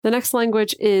 The next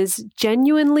language is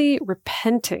genuinely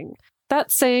repenting.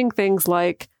 That's saying things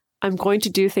like, I'm going to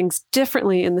do things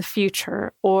differently in the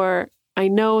future, or I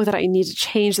know that I need to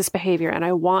change this behavior and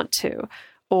I want to,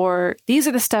 or these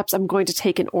are the steps I'm going to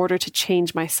take in order to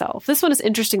change myself. This one is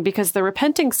interesting because the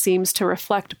repenting seems to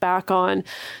reflect back on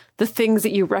the things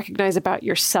that you recognize about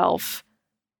yourself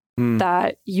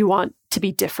that you want to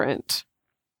be different.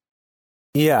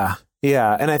 Yeah.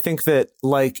 Yeah. And I think that,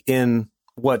 like in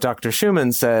what Dr.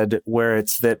 Schumann said, where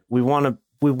it's that we want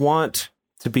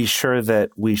to be sure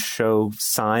that we show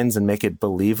signs and make it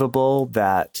believable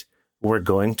that we're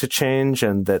going to change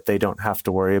and that they don't have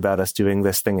to worry about us doing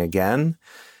this thing again.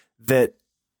 That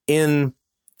in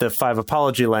the 5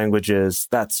 apology languages,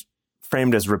 that's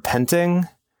framed as repenting,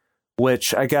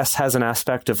 which I guess has an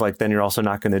aspect of like, then you're also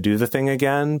not going to do the thing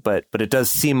again. But it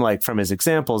does seem like from his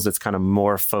examples, it's kind of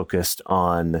more focused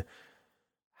on,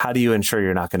 how do you ensure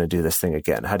you're not going to do this thing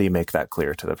again? How do you make that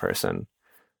clear to the person?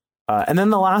 And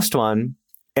then the last one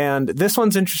And this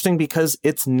one's interesting because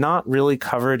it's not really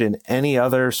covered in any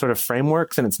other sort of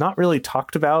frameworks, and it's not really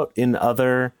talked about in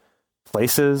other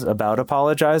places about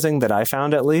apologizing that I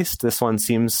found, at least. This one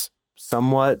seems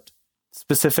somewhat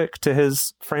specific to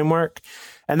his framework,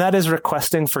 and that is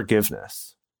requesting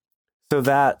forgiveness. So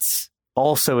that's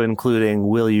also including,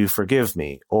 will you forgive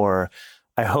me? Or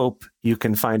I hope you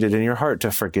can find it in your heart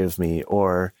to forgive me.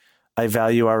 Or I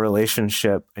value our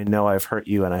relationship. I know I've hurt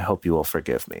you and I hope you will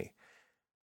forgive me.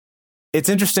 It's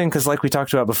interesting because, like we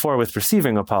talked about before with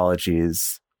receiving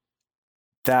apologies,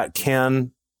 that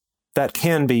can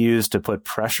be used to put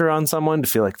pressure on someone to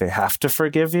feel like they have to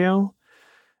forgive you,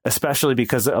 especially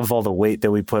because of all the weight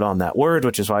that we put on that word,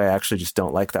 which is why I actually just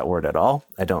don't like that word at all.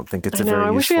 I don't think it's a very useful word.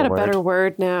 I wish we had a better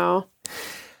word now.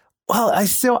 Well,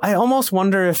 I almost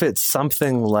wonder if it's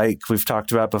something like we've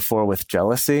talked about before with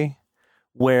jealousy,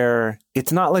 where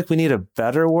it's not like we need a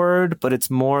better word, but it's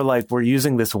more like we're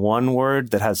using this one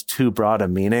word that has too broad a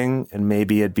meaning, and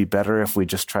maybe it'd be better if we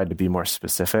just tried to be more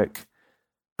specific.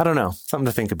 I don't know, something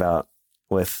to think about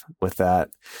with that.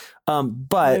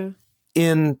 But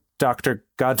in Dr.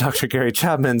 Gary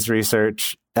Chapman's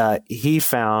research, he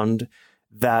found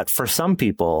that for some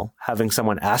people, having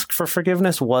someone ask for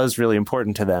forgiveness was really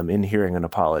important to them in hearing an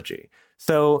apology.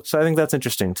 So I think that's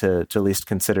interesting to at least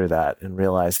consider that and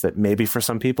realize that maybe for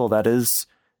some people that is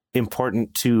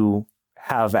important to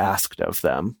have asked of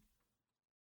them.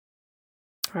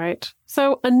 Right.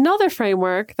 So another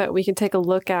framework that we can take a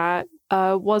look at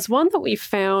was one that we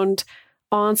found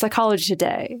on Psychology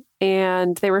Today.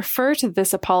 And they refer to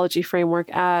this apology framework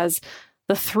as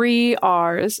the 3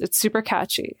 R's. It's super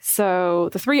catchy. So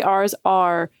the 3 R's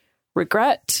are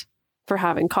regret for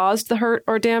having caused the hurt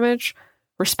or damage,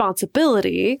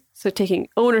 responsibility, so taking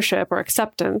ownership or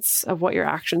acceptance of what your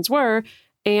actions were,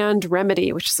 and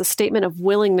remedy, which is a statement of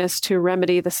willingness to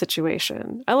remedy the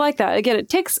situation. I like that. Again, it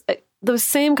takes those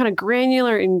same kind of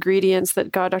granular ingredients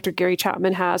that Dr. Gary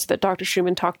Chapman has, that Dr.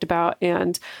 Schumann talked about,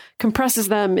 and compresses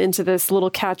them into this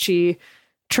little catchy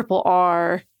triple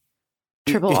R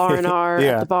and R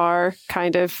at the bar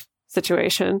kind of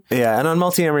situation. Yeah, and on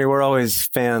Multiamory, we're always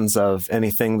fans of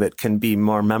anything that can be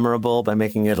more memorable by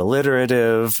making it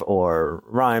alliterative or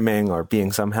rhyming or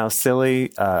being somehow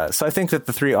silly. So I think that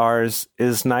the 3 R's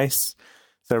is nice.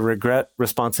 So regret,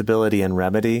 responsibility, and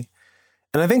remedy.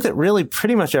 And I think that really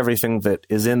pretty much everything that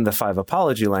is in the 5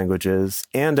 apology languages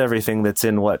and everything that's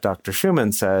in what Dr.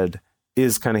 Schumann said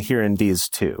is kind of here in these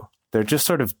 2. They're just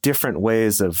sort of different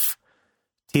ways of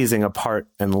teasing apart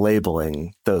and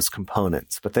labeling those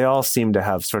components, but they all seem to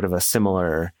have sort of a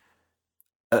similar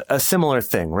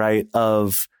thing, right?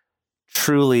 Of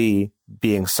truly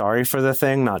being sorry for the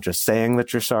thing, not just saying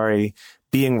that you're sorry,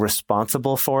 being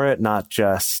responsible for it, not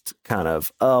just kind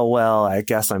of, oh, well, I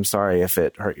guess I'm sorry if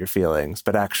it hurt your feelings,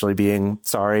 but actually being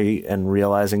sorry and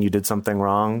realizing you did something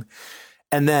wrong.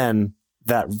 And then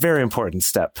that very important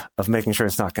step of making sure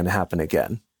it's not going to happen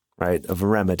again, right? Of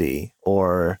remedy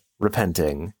or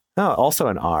repenting. Oh, also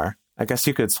an R. I guess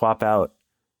you could swap out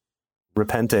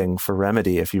repenting for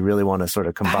remedy if you really want to sort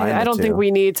of combine I don't think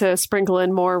we need to sprinkle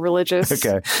in more religious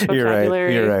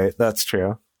vocabulary. You're right. That's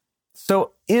true.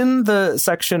 So in the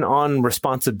section on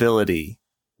responsibility,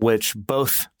 which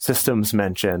both systems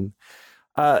mention,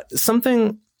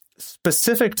 something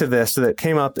specific to this that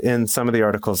came up in some of the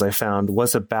articles I found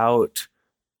was about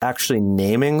actually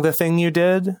naming the thing you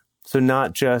did. So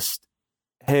not just,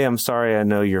 hey, I'm sorry, I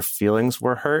know your feelings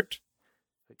were hurt.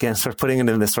 Again, sort of putting it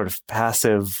in this sort of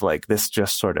passive, like this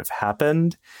just sort of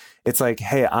happened. It's like,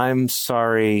 hey, I'm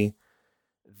sorry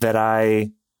that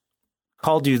I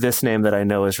called you this name that I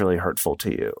know is really hurtful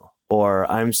to you. Or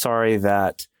I'm sorry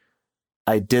that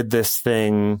I did this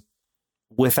thing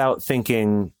without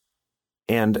thinking,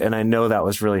 and I know that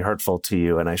was really hurtful to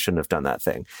you and I shouldn't have done that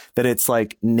thing. That it's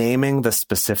like naming the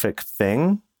specific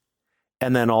thing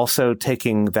and then also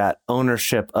taking that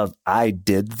ownership of I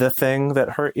did the thing that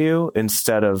hurt you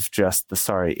instead of just the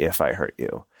sorry if I hurt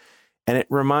you. And it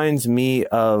reminds me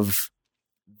of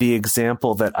the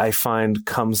example that I find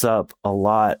comes up a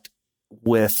lot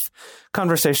with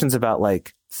conversations about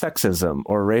like sexism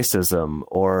or racism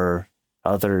or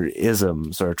other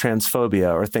isms or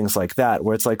transphobia or things like that,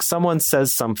 where it's like someone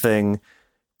says something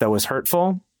that was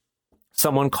hurtful,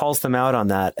 someone calls them out on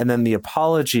that, and then the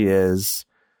apology is,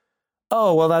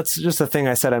 oh, well, that's just a thing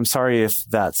I said. I'm sorry if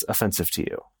that's offensive to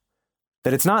you.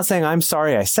 That it's not saying I'm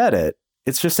sorry I said it.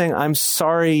 It's just saying I'm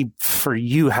sorry for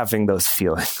you having those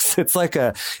feelings. It's like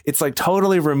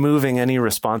totally removing any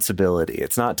responsibility.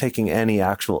 It's not taking any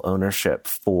actual ownership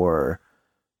for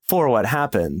what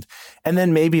happened. And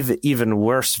then maybe the even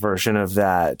worse version of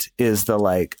that is the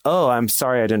like, oh, I'm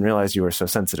sorry, I didn't realize you were so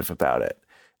sensitive about it.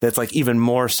 that's like even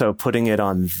more so putting it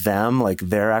on them, like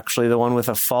they're actually the one with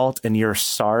a fault and you're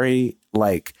sorry,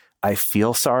 like I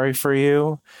feel sorry for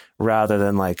you, rather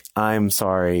than like I'm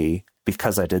sorry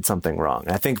because I did something wrong.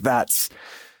 I think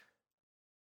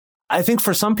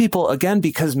for some people, again,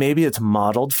 because maybe it's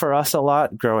modeled for us a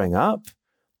lot growing up,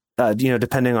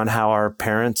 depending on how our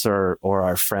parents or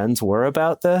our friends were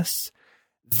about this,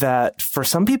 that for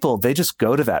some people, they just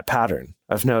go to that pattern.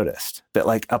 I've noticed that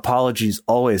like apologies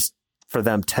always for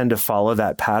them tend to follow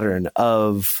that pattern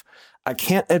of, I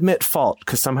can't admit fault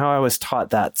because somehow I was taught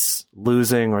that's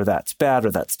losing or that's bad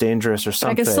or that's dangerous or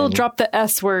something. I can still drop the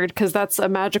S word because that's a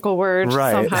magical word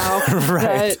somehow.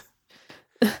 Right.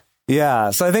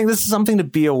 Yeah. So I think this is something to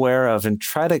be aware of and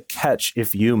try to catch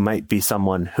if you might be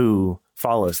someone who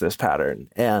follows this pattern,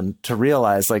 and to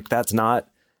realize like that's not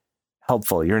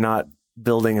helpful. You're not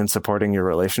building and supporting your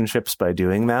relationships by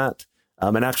doing that.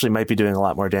 And actually might be doing a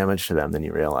lot more damage to them than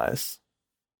you realize.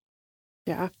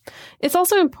 Yeah. It's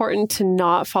also important to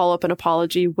not follow up an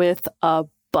apology with a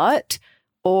but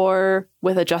or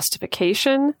with a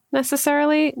justification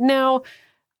necessarily. Now,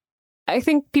 I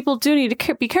think people do need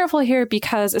to be careful here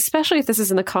because, especially if this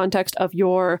is in the context of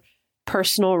your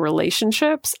personal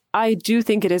relationships, I do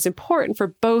think it is important for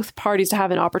both parties to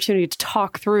have an opportunity to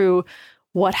talk through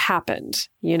what happened.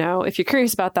 You know, if you're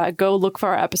curious about that, go look for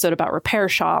our episode about Repair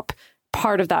Shop.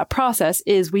 Part of that process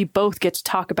is we both get to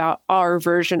talk about our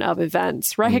version of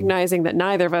events, recognizing that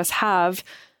neither of us have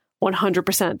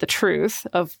 100% the truth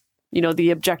of,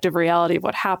 the objective reality of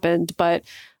what happened. But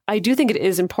I do think it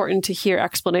is important to hear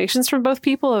explanations from both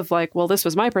people of like, well, this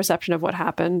was my perception of what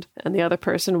happened. And the other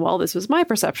person, well, this was my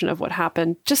perception of what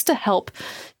happened, just to help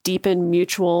deepen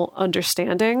mutual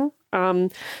understanding.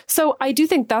 So I do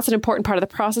think that's an important part of the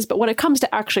process. But when it comes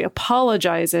to actually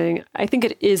apologizing, I think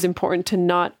it is important to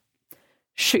not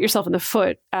shoot yourself in the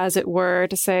foot, as it were,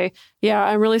 to say, yeah,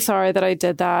 I'm really sorry that I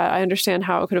did that. I understand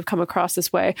how it could have come across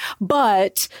this way,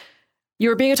 but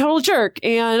you're being a total jerk.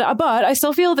 But I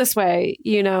still feel this way,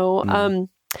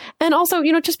 and also,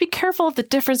 just be careful of the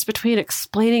difference between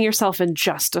explaining yourself and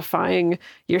justifying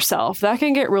yourself. That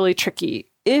can get really tricky.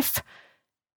 If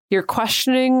you're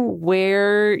questioning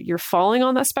where you're falling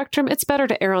on that spectrum, it's better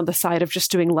to err on the side of just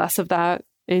doing less of that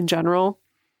in general.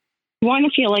 We want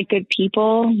to feel like good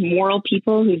people, moral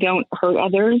people who don't hurt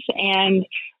others. And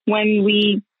when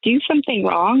we do something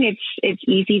wrong, it's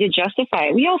easy to justify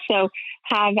it. We also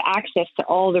have access to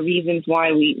all the reasons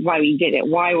why we did it,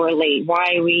 why we're late,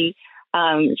 why we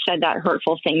said that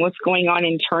hurtful thing, what's going on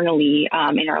internally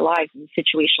in our lives, and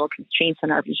situational constraints on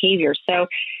our behavior. So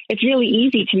it's really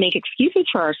easy to make excuses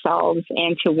for ourselves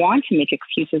and to want to make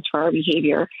excuses for our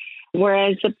behavior.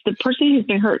 Whereas the person who's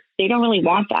been hurt, they don't really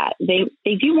want that.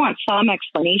 They do want some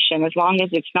explanation as long as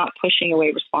it's not pushing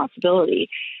away responsibility.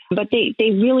 But they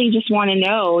really just want to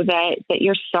know that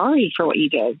you're sorry for what you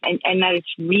did and that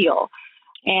it's real.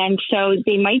 And so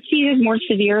they might see it as more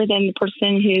severe than the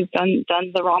person who's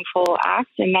done the wrongful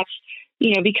act. And that's,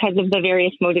 because of the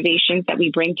various motivations that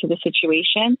we bring to the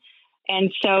situation. And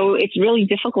so it's really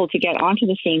difficult to get onto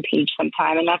the same page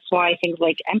sometime. And that's why things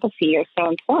like empathy are so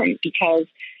important, because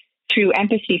through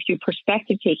empathy, through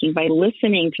perspective taking, by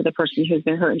listening to the person who's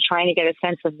been hurt and trying to get a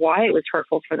sense of why it was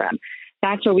hurtful for them,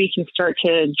 that's where we can start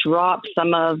to drop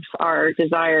some of our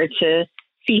desire to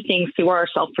see things through our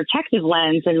self-protective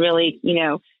lens and really,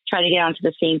 try to get onto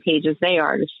the same page as they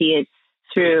are, to see it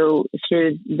through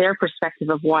their perspective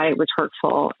of why it was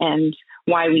hurtful and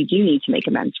why we do need to make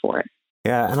amends for it.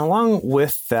 Yeah. And along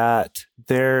with that,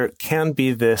 there can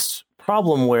be this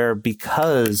problem where,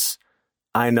 because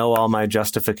I know all my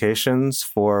justifications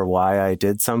for why I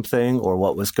did something or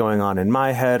what was going on in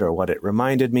my head or what it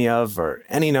reminded me of or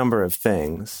any number of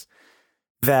things,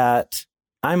 that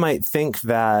I might think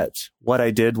that what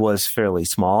I did was fairly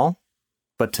small,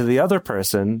 but to the other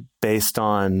person, based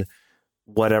on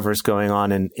whatever's going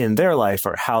on in their life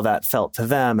or how that felt to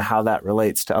them, how that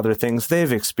relates to other things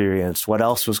they've experienced, what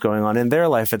else was going on in their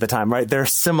life at the time, right? They're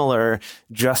similar,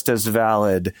 just as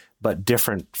valid, but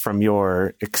different from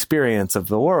your experience of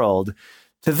the world.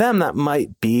 To them, that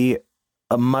might be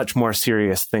a much more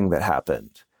serious thing that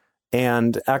happened.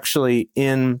 And actually,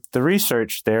 in the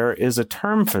research, there is a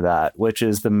term for that, which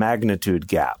is the magnitude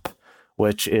gap,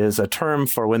 which is a term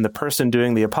for when the person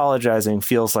doing the apologizing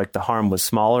feels like the harm was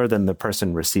smaller than the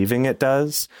person receiving it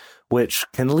does, which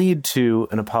can lead to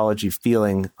an apology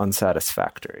feeling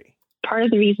unsatisfactory. Part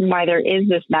of the reason why there is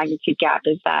this magnitude gap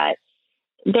is that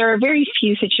there are very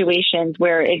few situations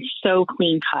where it's so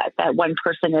clean cut that one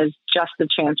person is just the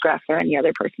transgressor and the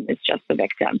other person is just the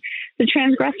victim. The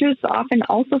transgressors often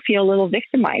also feel a little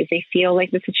victimized. They feel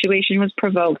like the situation was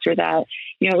provoked, or that,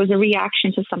 it was a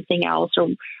reaction to something else,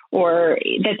 or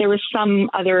that there was some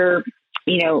other,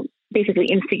 basically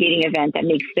instigating event that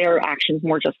makes their actions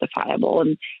more justifiable.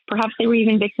 And perhaps they were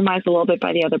even victimized a little bit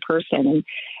by the other person.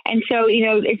 And so,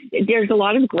 there's a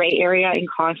lot of gray area in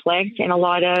conflict, and a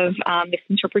lot of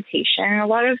misinterpretation, and a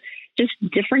lot of just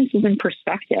differences in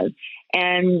perspective.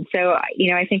 And so,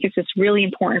 I think it's just really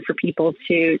important for people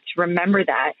to remember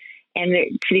that. And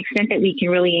to the extent that we can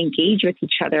really engage with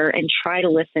each other and try to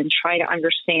listen, try to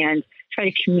understand, try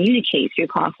to communicate through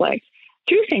conflict,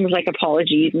 through things like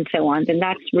apologies and so on, then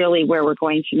that's really where we're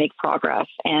going to make progress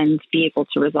and be able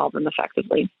to resolve them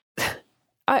effectively.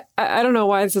 I don't know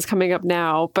why this is coming up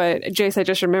now, but Jace, I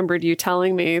just remembered you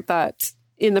telling me that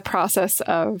in the process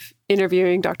of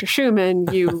interviewing Dr. Schumann,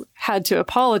 you had to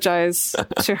apologize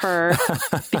to her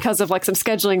because of some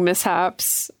scheduling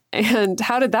mishaps. And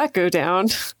how did that go down?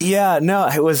 Yeah, no,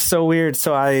 it was so weird.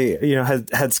 So I,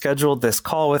 had scheduled this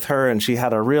call with her, and she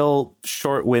had a real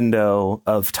short window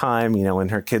of time, when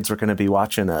her kids were going to be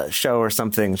watching a show or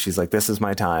something. She's like, this is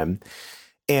my time.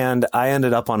 And I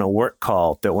ended up on a work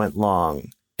call that went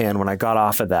long. And when I got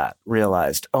off of that,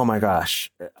 realized, oh my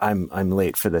gosh, I'm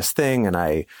late for this thing. And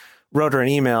I wrote her an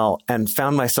email and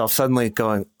found myself suddenly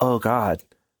going, oh God,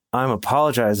 I'm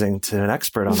apologizing to an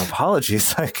expert on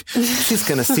apologies. She's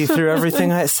going to see through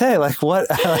everything I say.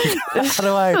 What? How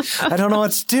do I don't know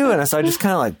what to do. And so I just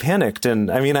kind of panicked.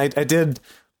 And I did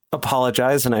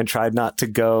apologize, and I tried not to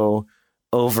go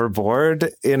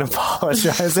overboard in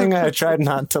apologizing. I tried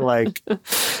not to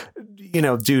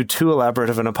do too elaborate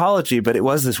of an apology, but it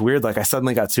was this weird, I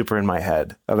suddenly got super in my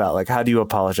head about how do you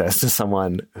apologize to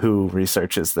someone who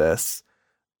researches this?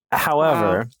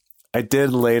 However, wow. I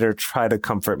did later try to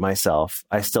comfort myself.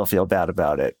 I still feel bad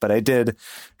about it, but I did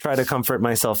try to comfort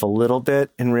myself a little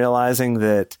bit in realizing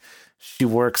that she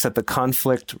works at the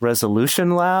conflict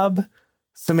resolution lab.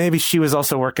 So maybe she was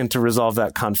also working to resolve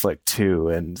that conflict too.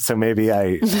 And so maybe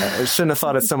I shouldn't have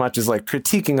thought it so much as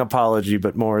critiquing apology,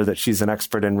 but more that she's an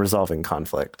expert in resolving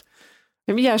conflict.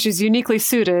 Yeah, she's uniquely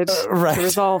suited to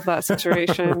resolve that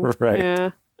situation.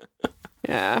 Right.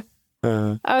 Yeah.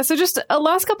 So just a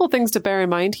last couple of things to bear in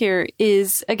mind here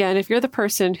is, again, if you're the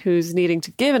person who's needing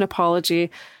to give an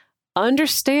apology,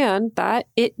 understand that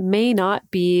it may not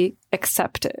be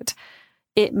accepted.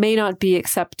 It may not be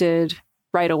accepted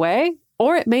right away,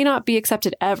 or it may not be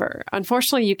accepted ever.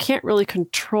 Unfortunately, you can't really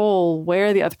control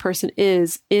where the other person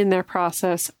is in their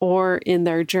process or in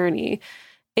their journey.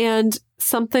 And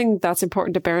something that's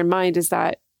important to bear in mind is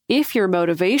that if your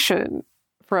motivation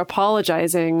for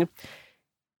apologizing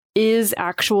is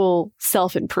actual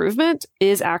self-improvement,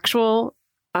 is actual,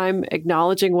 I'm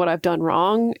acknowledging what I've done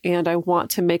wrong and I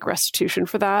want to make restitution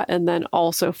for that, and then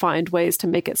also find ways to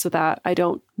make it so that I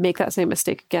don't make that same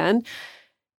mistake again,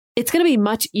 it's going to be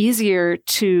much easier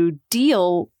to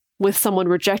deal with someone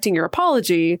rejecting your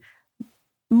apology,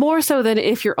 more so than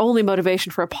if your only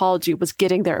motivation for apology was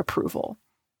getting their approval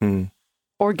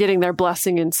or getting their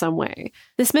blessing in some way.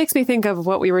 This makes me think of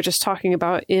what we were just talking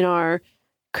about in our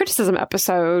criticism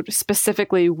episode,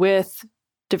 specifically with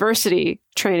diversity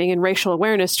training and racial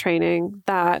awareness training,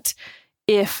 that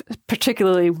if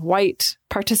particularly white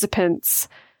participants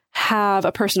have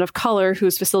a person of color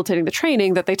who's facilitating the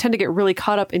training, that they tend to get really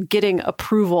caught up in getting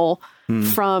approval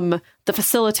from the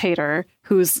facilitator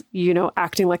who's,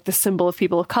 acting like the symbol of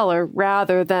people of color,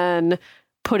 rather than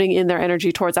putting in their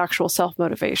energy towards actual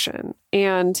self-motivation.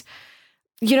 And,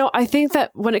 I think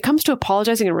that when it comes to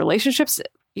apologizing in relationships,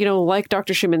 like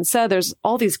Dr. Schumann said, there's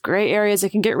all these gray areas. It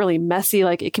can get really messy.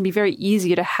 It can be very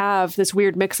easy to have this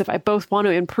weird mix of I both want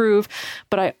to improve,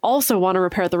 but I also want to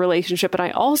repair the relationship, and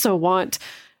I also want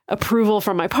approval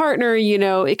from my partner.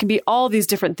 It can be all these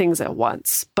different things at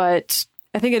once. But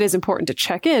I think it is important to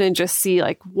check in and just see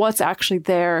what's actually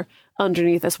there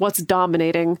underneath this, what's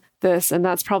dominating this. And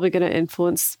that's probably going to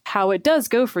influence how it does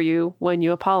go for you when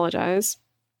you apologize.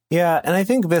 Yeah. And I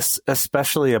think this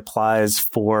especially applies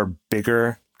for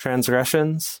bigger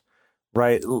transgressions,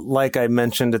 right? Like I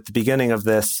mentioned at the beginning of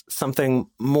this, something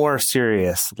more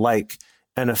serious like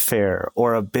an affair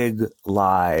or a big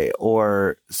lie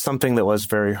or something that was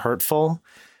very hurtful,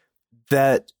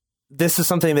 that this is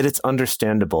something that it's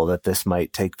understandable that this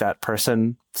might take that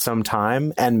person some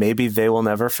time, and maybe they will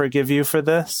never forgive you for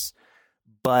this.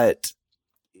 But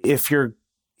if you're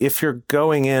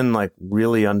going in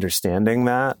really understanding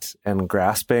that and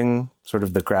grasping sort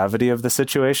of the gravity of the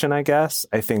situation, I guess,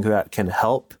 I think that can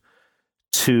help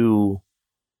to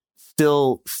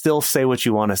still say what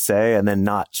you want to say and then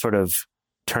not sort of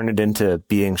turn it into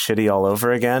being shitty all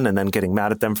over again and then getting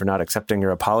mad at them for not accepting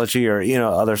your apology or,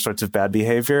 other sorts of bad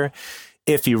behavior.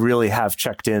 If you really have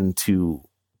checked in to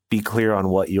be clear on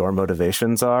what your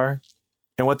motivations are.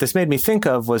 And what this made me think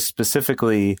of was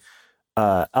specifically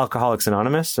Alcoholics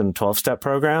Anonymous and 12-step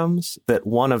programs, that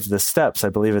one of the steps, I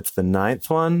believe it's the 9th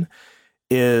one,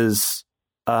 is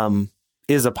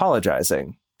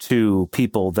apologizing to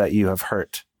people that you have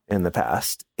hurt in the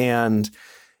past. And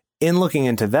in looking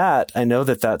into that, I know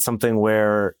that that's something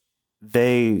where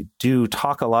they do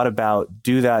talk a lot about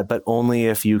do that, but only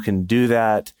if you can do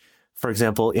that, for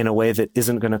example, in a way that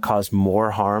isn't going to cause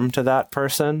more harm to that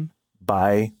person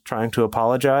by trying to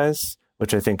apologize,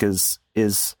 which I think is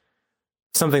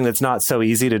something that's not so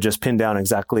easy to just pin down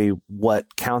exactly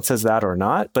what counts as that or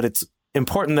not, but it's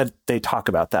important that they talk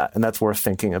about that, and that's worth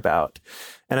thinking about.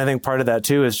 And I think part of that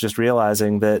too is just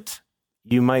realizing that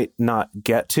you might not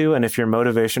get to, and if your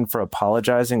motivation for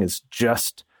apologizing is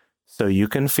just so you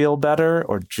can feel better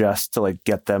or just to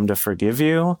get them to forgive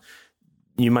you,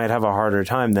 you might have a harder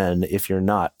time then if you're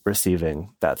not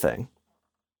receiving that thing.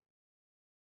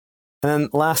 And then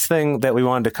last thing that we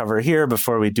wanted to cover here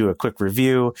before we do a quick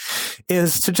review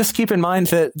is to just keep in mind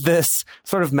that this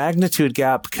sort of magnitude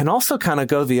gap can also kind of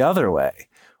go the other way,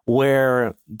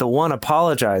 where the one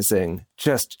apologizing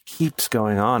just keeps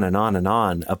going on and on and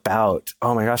on about,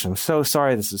 oh my gosh, I'm so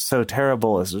sorry. This is so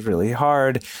terrible. This is really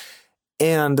hard.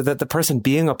 And that the person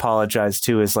being apologized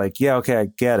to is like, yeah, okay, I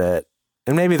get it.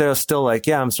 And maybe they're still like,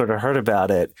 yeah, I'm sort of hurt about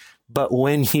it. But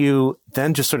when you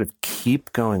then just sort of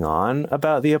keep going on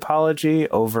about the apology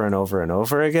over and over and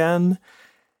over again,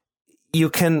 you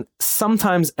can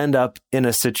sometimes end up in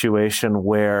a situation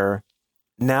where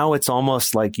now it's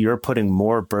almost like you're putting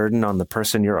more burden on the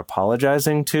person you're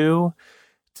apologizing to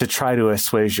try to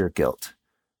assuage your guilt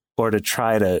or to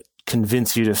try to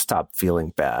convince you to stop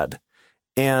feeling bad.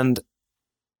 And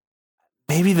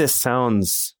maybe this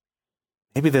sounds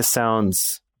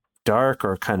dark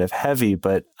or kind of heavy,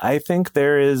 but I think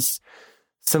there is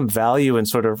some value in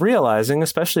sort of realizing,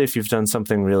 especially if you've done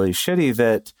something really shitty,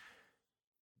 that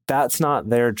that's not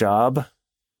their job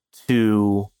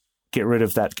to get rid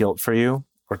of that guilt for you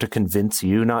or to convince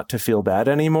you not to feel bad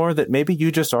anymore, that maybe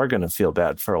you just are going to feel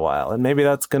bad for a while. And maybe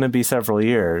that's going to be several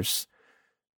years,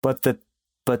 but that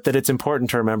it's important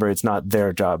to remember it's not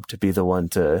their job to be the one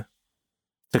to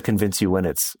convince you when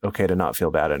it's okay to not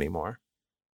feel bad anymore.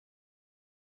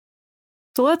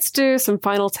 So let's do some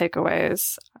final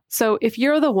takeaways. So if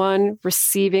you're the one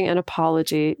receiving an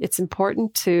apology, it's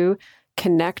important to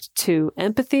connect to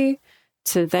empathy,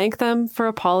 to thank them for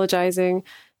apologizing,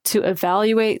 to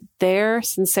evaluate their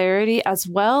sincerity as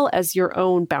well as your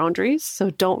own boundaries. So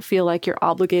don't feel like you're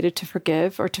obligated to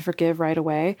forgive or to forgive right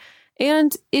away.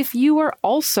 And if you are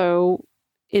also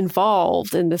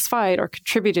involved in this fight or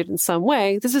contributed in some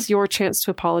way, this is your chance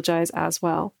to apologize as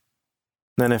well.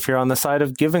 Then if you're on the side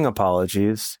of giving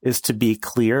apologies, is to be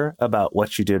clear about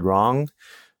what you did wrong.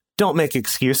 Don't make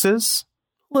excuses.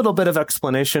 A little bit of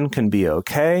explanation can be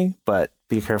okay, but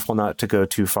be careful not to go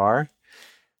too far.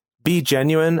 Be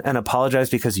genuine and apologize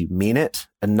because you mean it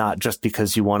and not just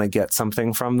because you want to get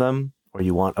something from them or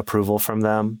you want approval from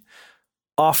them.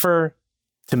 Offer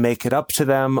to make it up to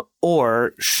them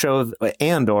or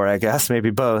I guess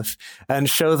maybe both, and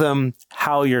show them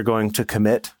how you're going to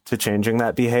commit to changing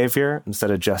that behavior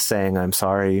instead of just saying, I'm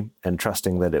sorry, and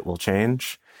trusting that it will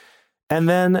change. And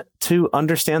then to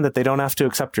understand that they don't have to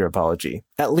accept your apology,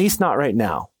 at least not right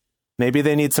now. Maybe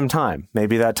they need some time.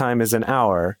 Maybe that time is an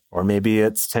hour, or maybe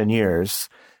it's 10 years,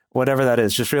 whatever that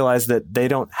is. Just realize that they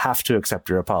don't have to accept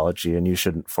your apology and you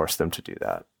shouldn't force them to do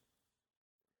that.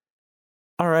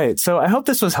 All right. So I hope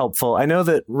this was helpful. I know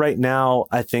that right now,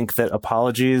 I think that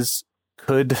apologies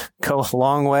could go a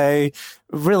long way,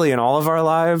 really in all of our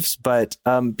lives, but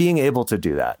being able to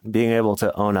do that, being able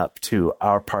to own up to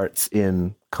our parts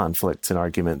in conflicts and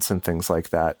arguments and things like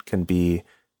that can be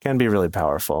really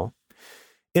powerful.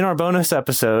 In our bonus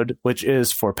episode, which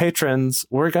is for patrons,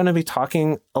 we're going to be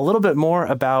talking a little bit more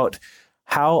about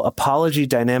how apology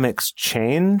dynamics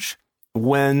change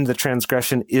when the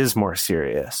transgression is more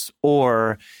serious,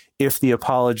 or if the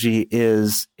apology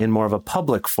is in more of a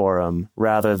public forum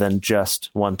rather than just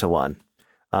one-to-one.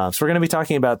 So we're going to be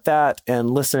talking about that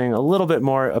and listening a little bit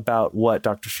more about what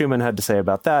Dr. Schumann had to say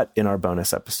about that in our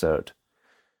bonus episode.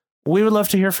 We would love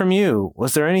to hear from you.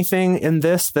 Was there anything in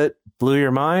this that blew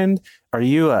your mind? Are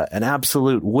you an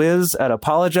absolute whiz at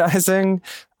apologizing?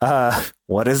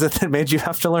 What is it that made you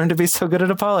have to learn to be so good at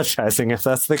apologizing, if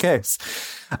that's the case?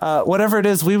 Whatever it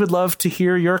is, we would love to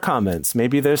hear your comments.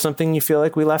 Maybe there's something you feel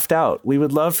like we left out. We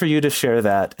would love for you to share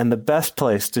that. And the best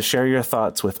place to share your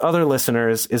thoughts with other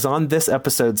listeners is on this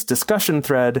episode's discussion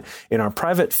thread in our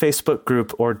private Facebook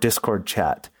group or Discord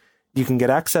chat. You can get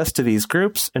access to these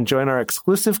groups and join our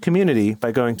exclusive community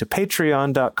by going to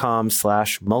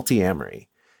patreon.com/multiamory.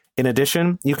 In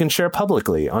addition, you can share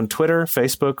publicly on Twitter,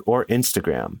 Facebook, or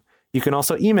Instagram. You can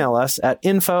also email us at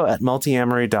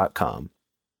info@multiamory.com.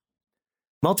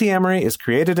 Multiamory is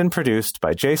created and produced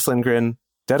by Jace Lindgren,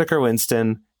 Dedeker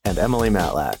Winston, and Emily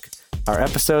Matlack. Our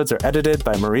episodes are edited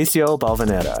by Mauricio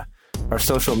Balvanera. Our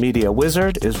social media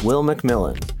wizard is Will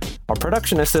McMillan. Our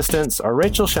production assistants are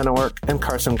Rachel Shennework and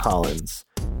Carson Collins.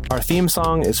 Our theme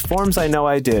song is Forms I Know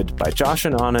I Did by Josh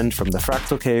and Anand from the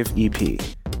Fractal Cave EP.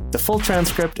 The full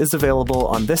transcript is available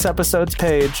on this episode's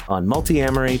page on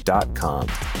multiamory.com.